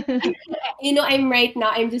 I'm just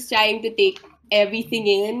I'm just trying to take everything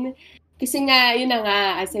in. Kasi nga, yun na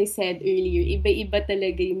nga, as I said earlier, iba-iba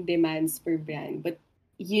talaga yung demands per brand. But,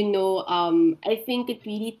 I think it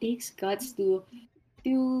really takes guts to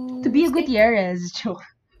To be a Gutierrez, joke.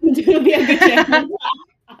 To be a Gutierrez.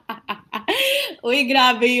 Uy,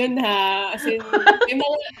 grabe yun ha. As in,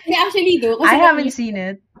 actually do. I haven't seen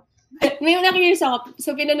it. May na-curious ako.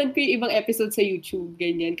 So, pinanood ko yung ibang episode sa YouTube,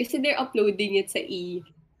 ganyan. Kasi they're uploading it sa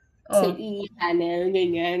channel,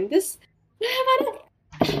 ganyan. Tapos, parang,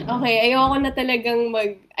 okay,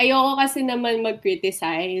 ayoko kasi naman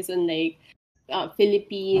mag-criticize on like,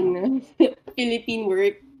 Philippine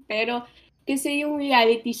work. Pero, kasi yung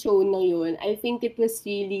reality show na yun, I think it was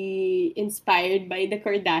really inspired by the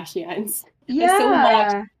Kardashians.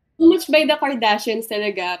 Yeah. So much by the Kardashians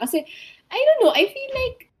talaga. Kasi, I don't know, I feel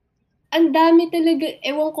like, ang dami talaga,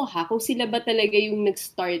 ewan ko ha, kung sila ba talaga yung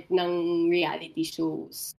nag-start ng reality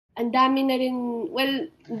shows. Ang dami na rin,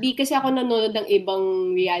 well, hindi kasi ako nanonood ng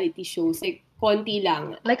ibang reality shows. Like, konti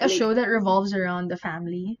lang. Like a show that revolves around the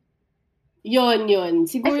family? Yun.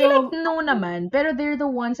 Siguro, I feel like no naman, pero they're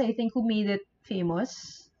the ones I think who made it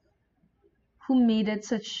famous. Who made it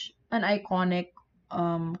such an iconic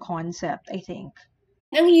concept, I think.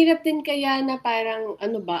 Ang hirap din kaya na parang,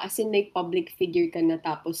 as in like public figure ka na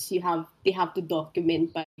tapos they have to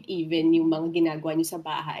document pa even yung mga ginagawa nyo sa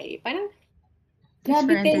bahay. Parang, it's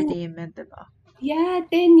for entertainment, diba? Yeah,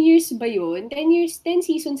 10 years ba yun? 10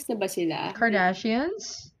 seasons na ba sila?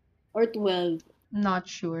 Kardashians? Or 12? Not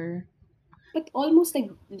sure. But almost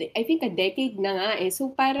like, I think a decade na nga eh.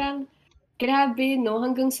 So parang, grabe no,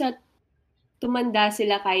 hanggang sa tumanda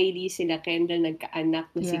sila, Kylie, sila Kendall,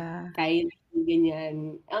 nagkaanak na si Kylie.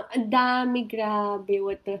 Ganyan. Ang dami, grabe.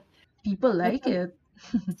 People like it.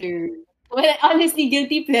 Well, honestly,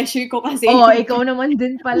 guilty pleasure ko kasi. Ikaw naman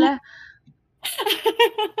din pala.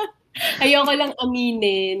 Ayoko lang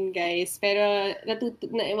aminin, guys. Pero,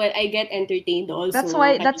 I get entertained also.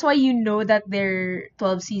 That's why you know that they're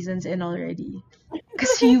 12 seasons in already.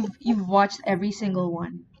 Because you've watched every single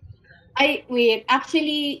one.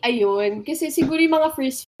 Actually, ayun. Kasi siguro yung mga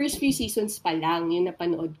first few seasons pa lang yung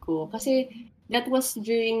napanood ko. Kasi that was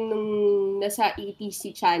during nung nasa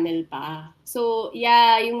ETC channel pa. So,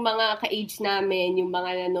 yeah, yung mga ka-age namin, yung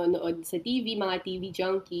mga nanonood sa TV, mga TV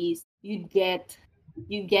junkies, you get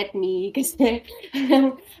me. Kasi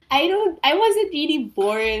I wasn't really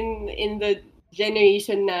born in the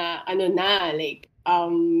generation na, like,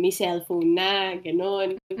 may cellphone na,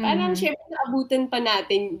 gano'n. Parang, syempre, naabutan pa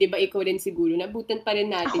natin, di ba, ikaw rin siguro, naabutan pa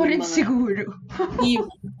rin natin ako rin siguro.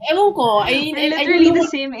 Ewan ko. We're literally the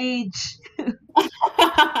same age.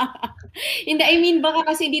 Hindi, I mean, baka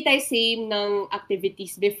kasi hindi tayo same ng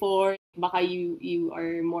activities before. Baka you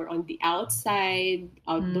are more on the outside,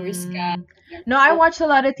 outdoors ka. No, I watch a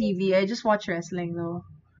lot of TV. I just watch wrestling, though.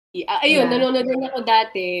 Ayun, nanonood rin ako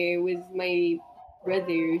dati with my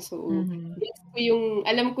brother. So,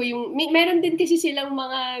 alam ko yung, meron din kasi silang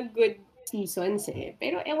mga good seasons eh.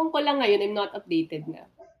 Pero ewan ko lang ngayon, I'm not updated na.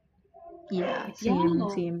 Yeah,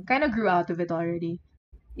 same. Kind of grew out of it already.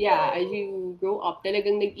 Yeah, as you grow up,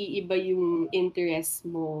 talagang nag-iiba yung interest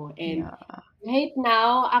mo. And right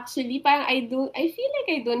now, actually, parang I feel like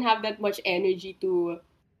I don't have that much energy to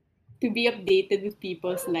be updated with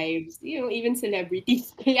people's lives. You know, even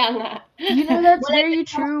celebrities. Kaya nga. You know, that's very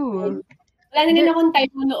true. Wala na rin akong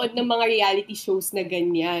time manood ng mga reality shows na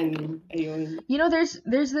ganyan. Ayun. You know, there's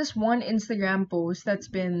this one Instagram post that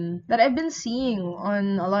I've been seeing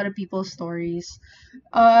on a lot of people's stories.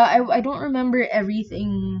 I don't remember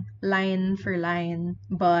everything line for line,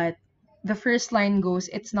 but the first line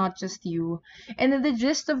goes, "It's not just you." And then the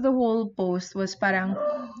gist of the whole post was parang,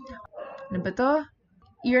 ano ba to?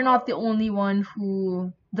 You're not the only one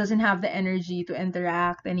who doesn't have the energy to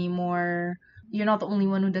interact anymore. You're not the only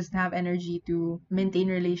one who doesn't have energy to maintain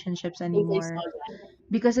relationships anymore.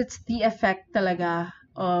 Because it's the effect talaga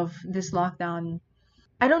of this lockdown.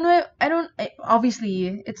 I don't know,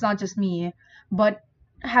 obviously, it's not just me, but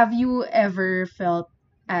have you ever felt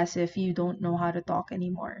as if you don't know how to talk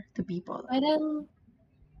anymore to people?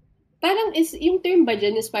 Parang is, yung term ba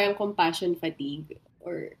dyan is parang compassion fatigue?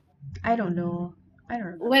 Or I don't know.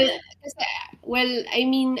 Well, I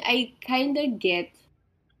mean, I kind of get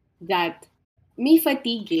that may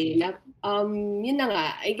fatigue eh. Yun na nga,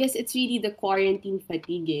 I guess it's really the quarantine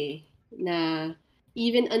fatigue eh, na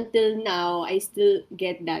even until now, I still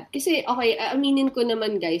get that. Kasi, okay, aminin ko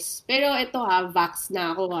naman guys, pero ito vax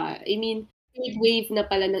na ako I mean, third wave na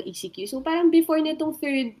pala ng ECQ. So parang before nitong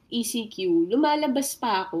third ECQ, lumalabas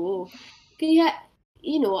pa ako. Kaya,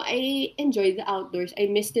 you know, I enjoyed the outdoors. I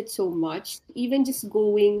missed it so much. Even just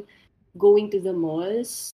going to the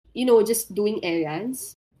malls, you know, just doing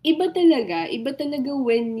errands. Iba talaga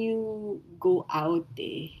when you go out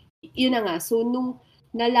eh. Yun na nga, so nung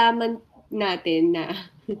nalaman natin na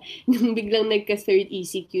nung biglang nagka-third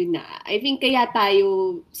ECQ na. I think kaya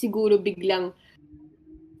tayo siguro biglang,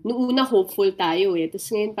 noong una hopeful tayo eh. Tapos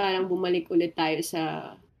ngayon parang bumalik ulit tayo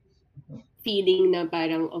sa feeling na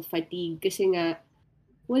parang of fatigue. Kasi nga,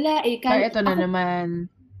 wala eh. Pero ito na naman.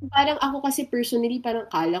 Parang ako kasi personally, parang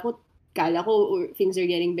kala ko or things are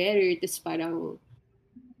getting better. Tapos parang,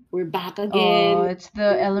 we're back again. Oh, it's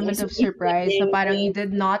the element of surprise na parang you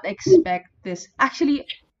did not expect this. Actually,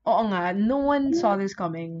 oo nga, no one saw this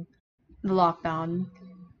coming. The lockdown.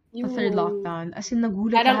 The third lockdown. As in,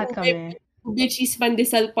 nagulat lahat kami. Cheese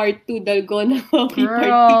Pandesal Part 2, Dalgona Coffee Part 2.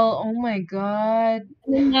 Girl, oh my God.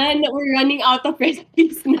 We're running out of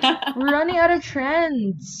recipes na. We're running out of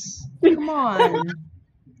trends. Come on.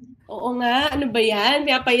 Oo nga, ano ba yan?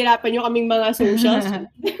 Pinapahirapan nyo kaming mga socials.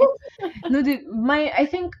 No, dude, I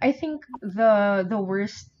think the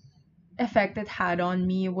worst effect it had on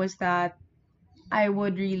me was that I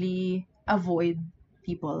would really avoid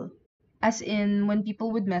people. As in, when people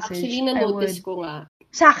would message, actually, na-notice ko nga.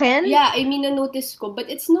 Sa akin? Yeah, I mean, na-notice ko. But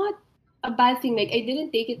it's not a bad thing. Like, I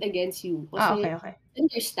didn't take it against you. Kasi, okay.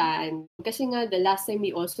 Understand. Kasi nga, the last time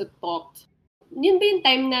we also talked, yun ba yung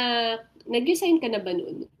time na nag-resign ka na ba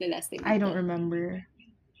noon? The last time? I don't remember.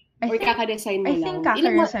 Or kaka-resign mo lang? I think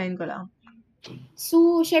kaka-resign ko lang.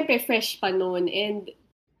 So, syempre, fresh pa noon. And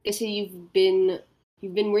kasi you've been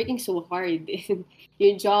working so hard.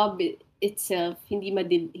 Your job itself, hindi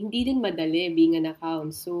din madali being an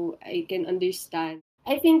account. So, I can understand.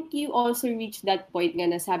 I think you also reached that point nga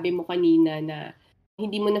na sabi mo kanina na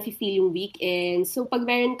hindi mo na-feel yung weekend. So, pag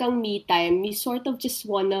meron kang me time, you sort of just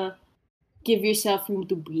wanna give yourself room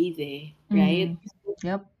to breathe right?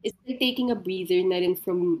 Yep. It's like taking a breather na rin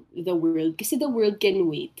from the world. Kasi the world can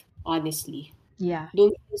wait, honestly. Yeah.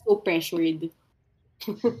 Don't feel so pressured.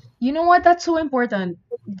 You know what? That's so important.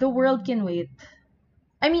 The world can wait.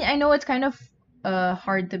 I mean, I know it's kind of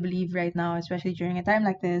hard to believe right now, especially during a time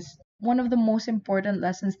like this. One of the most important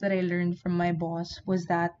lessons that I learned from my boss was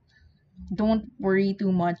that don't worry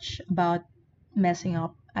too much about messing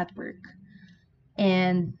up at work.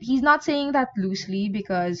 And he's not saying that loosely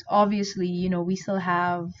because obviously, we still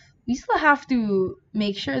have to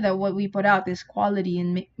make sure that what we put out is quality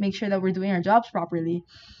and make sure that we're doing our jobs properly.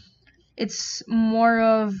 It's more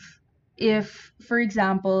of if, for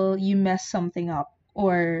example, you mess something up,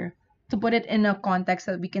 or to put it in a context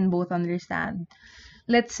that we can both understand.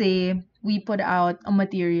 Let's say we put out a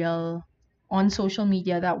material on social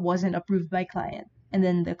media that wasn't approved by client, and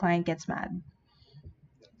then the client gets mad.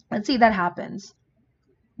 Let's say that happens.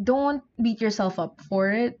 Don't beat yourself up for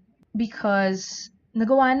it because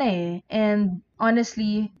nagawa na eh. And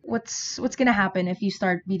honestly, what's gonna happen if you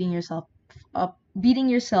start beating yourself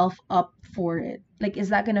up for it? Like, is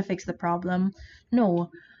that gonna fix the problem? No.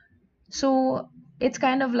 So it's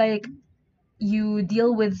kind of like you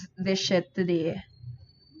deal with this shit today.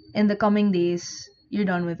 In the coming days, you're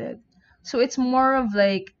done with it. So it's more of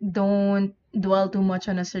like, don't dwell too much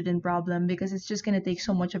on a certain problem because it's just gonna take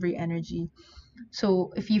so much of your energy.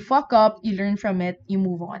 So if you fuck up, you learn from it, you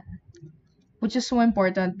move on. Which is so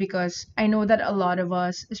important because I know that a lot of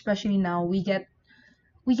us, especially now, we get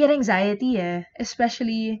anxiety,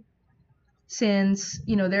 especially since,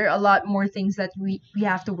 there are a lot more things that we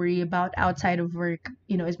have to worry about outside of work.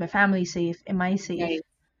 Is my family safe? Am I safe?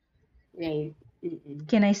 Right.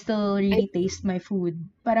 Can I still really taste my food?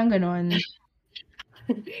 Parang ganon.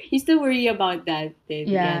 You still worry about that then.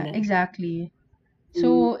 Yeah, exactly.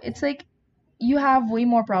 So it's like you have way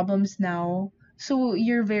more problems now. So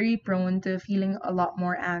you're very prone to feeling a lot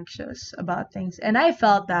more anxious about things. And I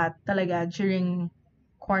felt that talaga during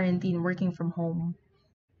quarantine, working from home.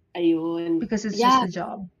 Ayun. Because it's just a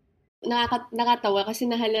job. Nakatawa kasi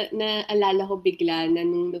naalala ko bigla na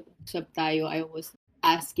nung nag-usap tayo, I was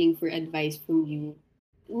asking for advice from you.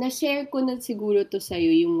 Na-share ko na siguro to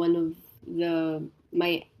sa'yo yung one of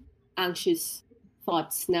my anxious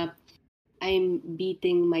thoughts na I'm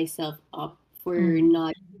beating myself up for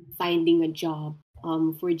not finding a job,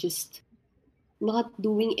 for just not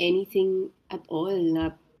doing anything at all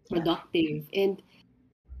na productive. And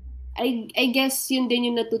I guess yun din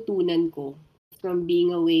yung natutunan ko from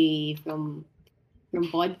being away from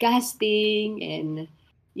podcasting and,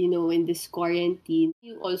 in this quarantine.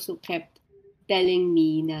 You also kept telling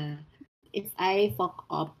me na if I fuck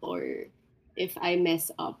up or if I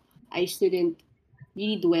mess up, I shouldn't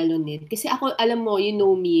really dwell on it. Kasi ako, alam mo, you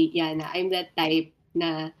know me, Yana, I'm that type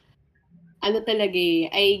na,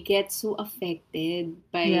 I get so affected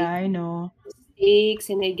by I know. mistakes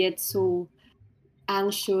and I get so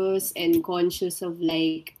anxious and conscious of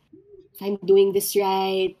like, if I'm doing this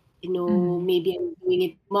right, maybe I'm doing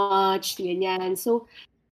it much, ganyan. So,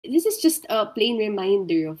 this is just a plain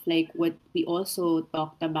reminder of like what we also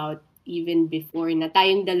talked about even before, na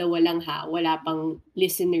tayong dalawa lang ha, wala pang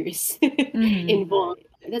listeners involved.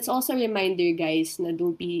 That's also a reminder, guys, na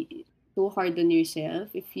don't be so hard on yourself.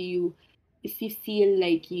 If you feel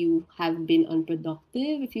like you have been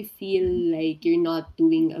unproductive, if you feel like you're not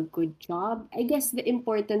doing a good job, I guess the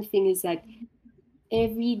important thing is that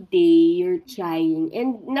every day you're trying.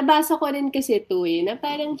 And nabasa ko rin kasi ito na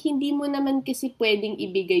parang hindi mo naman kasi pwedeng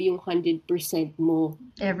ibigay yung 100% mo.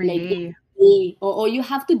 Every like, day. Oo, you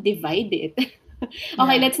have to divide it.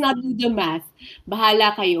 Okay, let's not do the math.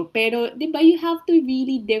 Bahala kayo. Pero, di ba, you have to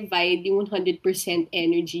really divide yung 100%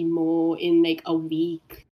 energy mo in like a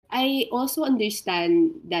week. I also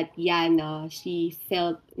understand that Yana, she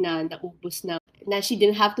felt na naubos na she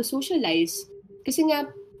didn't have to socialize. Kasi nga,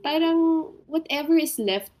 parang whatever is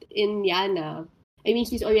left in Yana, I mean,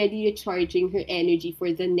 she's already recharging her energy for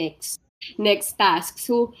the next task.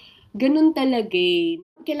 So, ganun talaga eh.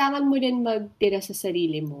 Kailangan mo rin magtira sa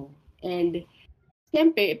sarili mo. And,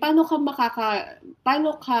 siyempre, paano ka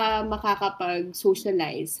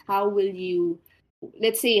makakapag-socialize? How will you,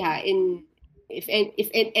 let's say if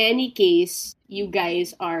in any case, you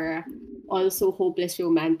guys are also hopeless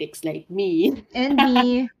romantics like me. And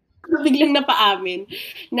me. Biglang napaamin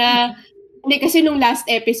na hindi kasi nung last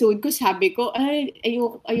episode ko sabi ko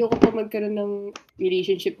ayoko pa magkaroon ng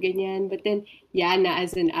relationship ganyan, but then Yana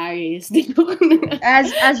as an Aries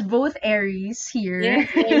as both Aries here.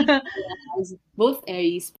 Yes, as both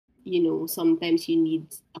Aries, sometimes you need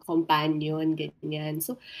a companion ganyan.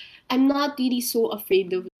 So I'm not really so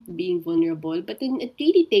afraid of being vulnerable, but then it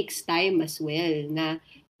really takes time as well na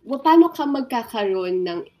paano ka magkakaroon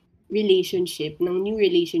ng new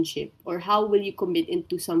relationship, or how will you commit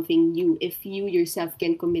into something new if you yourself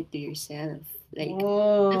can commit to yourself? Like,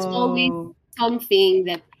 that's always something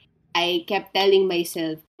that I kept telling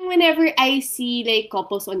myself whenever I see like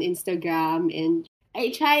couples on Instagram, and I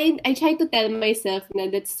try to tell myself na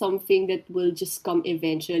that's something that will just come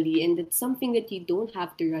eventually, and that's something that you don't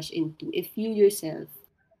have to rush into if you yourself,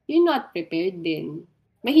 you're not prepared din.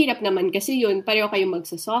 Mahirap naman kasi yun, pareho kayo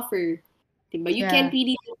magsasuffer. Diba? You can't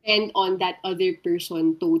really depend on that other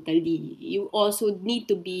person totally. You also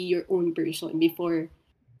need to be your own person before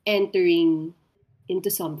entering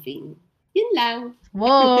into something. Yun lang.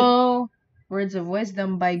 Whoa! Words of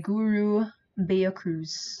wisdom by Guru Bea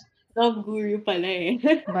Cruz. Love Guru pala eh.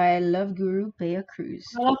 By Love Guru Bea Cruz.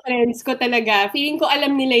 Mga friends ko talaga. Feeling ko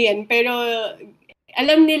alam nila yan, pero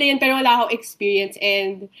wala akong experience,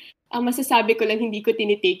 and masasabi ko lang hindi ko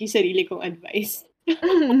tinitake yung sarili kong advice.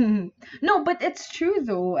 No, but it's true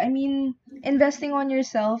though. I mean, investing on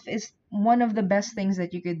yourself is one of the best things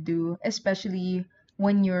that you could do, especially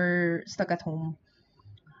when you're stuck at home.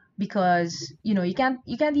 Because, you can't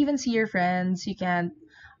even see your friends. You can't,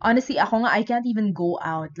 honestly, I can't even go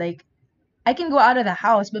out. Like, I can go out of the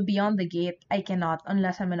house, but beyond the gate, I cannot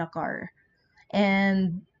unless I'm in a car.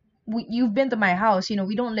 And you've been to my house,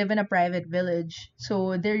 we don't live in a private village.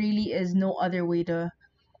 So there really is no other way to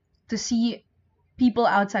see people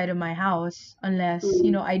outside of my house unless,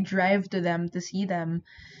 I drive to them to see them.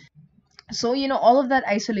 So, all of that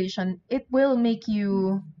isolation, it will make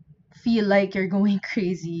you feel like you're going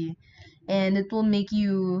crazy, and it will make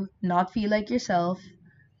you not feel like yourself.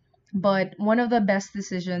 But one of the best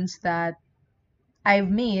decisions that I've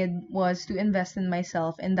made was to invest in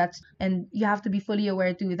myself, and you have to be fully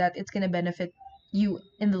aware too that it's gonna benefit you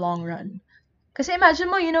in the long run. Kasi imagine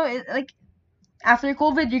mo, like, after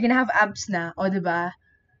COVID, you're gonna have abs na, o diba?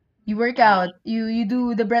 You work out, you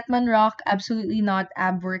do the Bretman Rock, absolutely not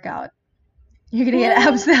ab workout. You're gonna get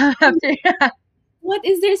abs now after that. What?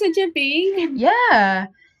 Is there such a thing? Yeah.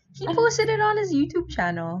 He posted it on his YouTube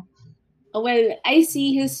channel. Well, I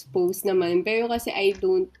see his post naman, pero kasi I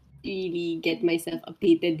don't really get myself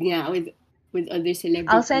updated nga with other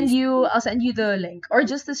celebrities. I'll send you the link, or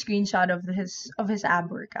just a screenshot of his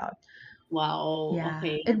ab workout. Wow. Yeah,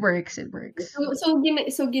 okay. It works. So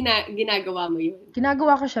ginagawa mo yun?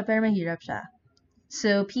 Ginagawa ko siya, pero mahirap siya.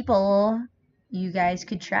 So people, you guys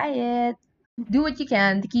could try it. Do what you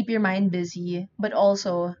can to keep your mind busy, but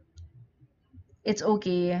also, it's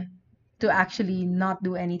okay to actually not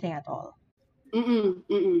do anything at all.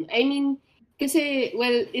 I mean, kasi,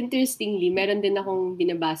 well, interestingly, meron din akong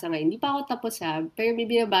binabasa ngayon. Hindi pa ako tapos pero may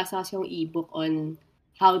binabasa kasi yung ebook on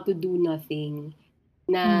how to do nothing.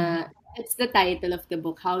 Na, it's the title of the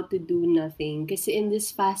book, How to Do Nothing. Kasi in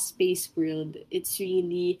this fast-paced world, it's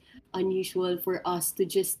really unusual for us to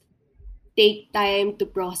just take time to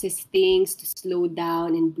process things, to slow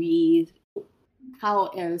down and breathe. How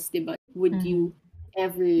else, diba, would you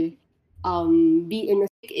ever be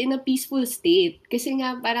in a peaceful state. Kasi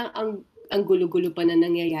nga parang ang gulo-gulo pa na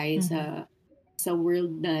nangyayari sa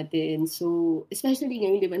world natin. So, especially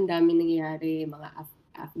ngayon, di ba, ang dami nangyayari, mga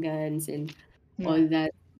Afghans and all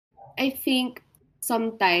that. I think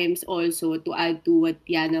sometimes also, to add to what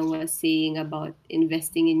Yana was saying about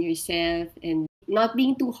investing in yourself and not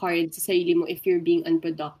being too hard sa sarili mo if you're being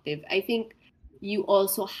unproductive, I think you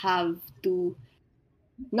also have to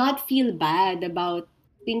not feel bad about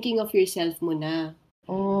thinking of yourself muna.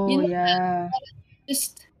 Oh, you know, yeah.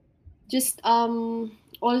 Just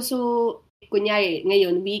also, kunyari,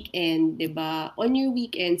 ngayon, weekend, diba? On your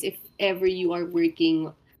weekends, if ever you are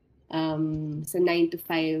working sa 9 to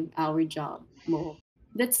 5 hour job mo,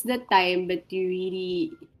 that's the time that you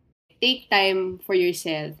really take time for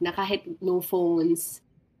yourself, na kahit no phones,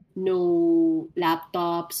 no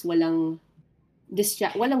laptops, walang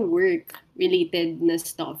work-related na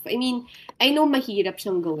stuff. I mean, I know mahirap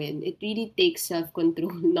siyang gawin. It really takes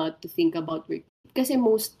self-control not to think about work. Kasi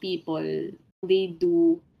most people, they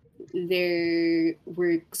do their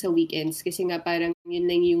work sa weekends. Kasi nga parang yun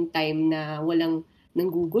lang yung time na walang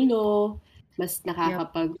nanggugulo, mas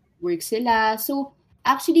nakakapag-work sila. So,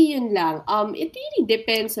 actually yun lang. It really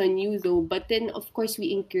depends on you though. But then, of course,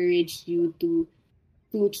 we encourage you to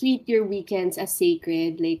treat your weekends as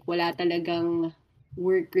sacred. Like, wala talagang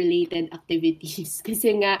work-related activities.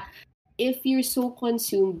 Kasi nga, if you're so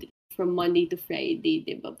consumed from Monday to Friday,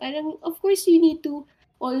 diba? Parang, of course, you need to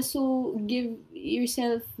also give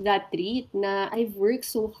yourself that treat na I've worked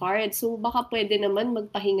so hard. So, baka pwede naman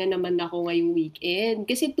magpahinga naman ako ngayong weekend.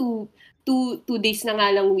 Kasi two days na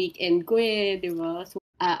nga lang weekend ko diba? So,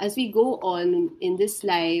 as we go on in this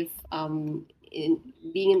life, in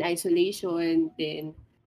being in isolation, then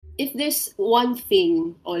if there's one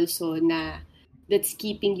thing also na that's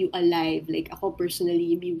keeping you alive, like ako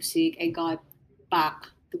personally, music, I got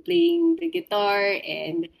back to playing the guitar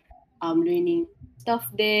and learning stuff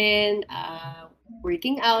din,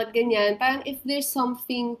 working out, ganyan. Parang if there's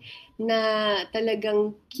something na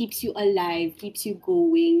talagang keeps you alive, keeps you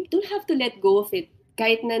going, you don't have to let go of it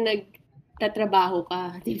kahit na nagtatrabaho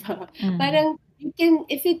ka, di ba? Parang you can,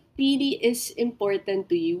 if it really is important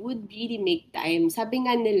to you, would really make time. Sabi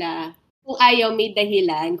nga nila, kung ayaw may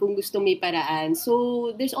dahilan, kung gusto may paraan.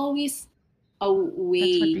 So, there's always a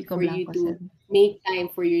way for you to make time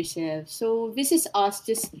for yourself. So, this is us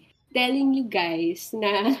just telling you guys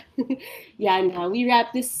na,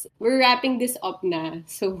 we're wrapping this up na.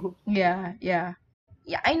 So, yeah,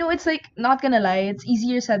 I know it's like, not gonna lie, it's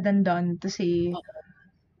easier said than done to say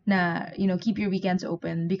na, keep your weekends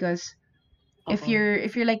open, because if you're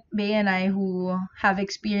like Bea and I, who have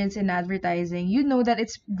experience in advertising, you know that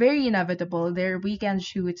it's very inevitable. There are weekend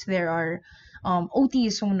shoots, there are OT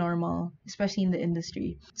is so normal, especially in the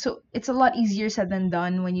industry. So it's a lot easier said than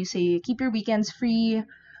done when you say keep your weekends free,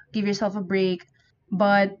 give yourself a break.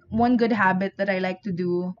 But one good habit that I like to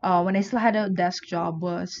do when I still had a desk job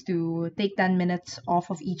was to take 10 minutes off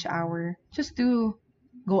of each hour, just to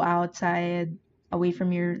go outside, away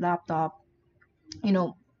from your laptop,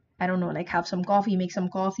 I don't know, like have some coffee, make some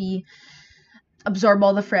coffee, absorb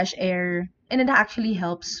all the fresh air, and it actually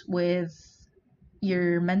helps with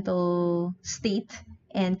your mental state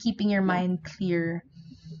and keeping your mind clear.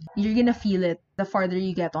 You're gonna feel it the farther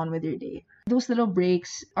you get on with your day. Those little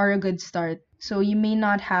breaks are a good start. So you may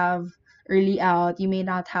not have early out, you may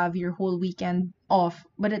not have your whole weekend off,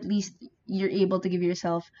 but at least you're able to give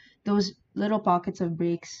yourself those little pockets of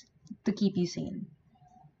breaks to keep you sane.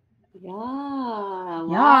 Yeah. Wow.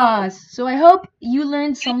 Yes. So I hope you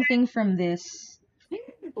learned something from this.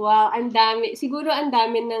 Wow, ang dami. Siguro ang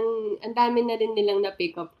dami na rin nilang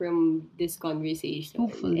na-pick up from this conversation.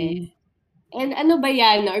 Hopefully. And ano ba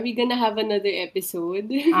yan? Are we gonna have another episode?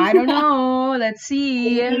 I don't know. Let's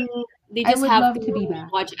see. They just have to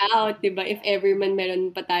watch out, diba? If ever man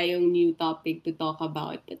meron pa tayong new topic to talk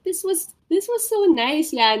about. But this was so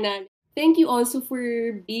nice, Yana. Thank you also for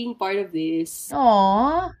being part of this.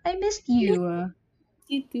 Aww, I missed you.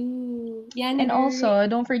 You too. Yana. And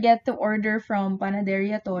also, don't forget to order from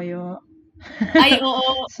Panaderia Toyo. Ay,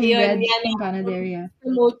 oo. Some breads from Panaderia.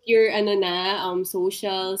 Promote your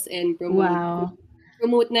socials and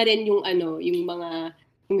promote na rin yung mga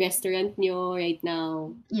restaurant nyo right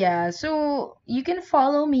now. Yeah, so you can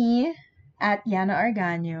follow me at Yana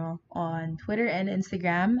Argano on Twitter and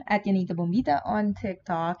Instagram, at Yanita Bombita on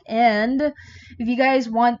TikTok. And if you guys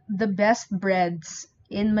want the best breads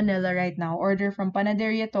in Manila right now, order from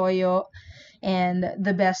Panaderia Toyo, and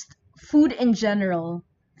the best food in general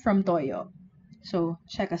from Toyo. So,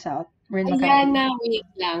 check us out. We're in Makati. Ayan, wait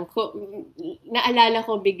lang. Naalala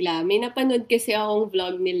ko bigla. May napanood kasi akong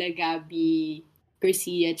vlog nila Gabi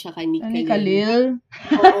Garcia tsaka ni Ni Khalil. Khalil.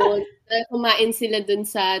 Oo, kumain sila dun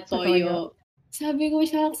sa Sa Toyo. Toyo. Sabi ko,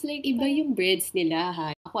 shucks, like, iba yung breads nila,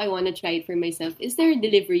 ha? Ako, I wanna try it for myself. Is there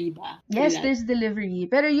delivery ba? Yes, Wala. there's delivery.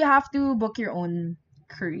 Pero you have to book your own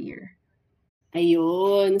courier.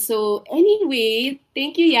 Ayun. So, anyway,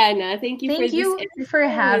 thank you, Yana. Thank you for this episode. For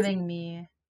having me.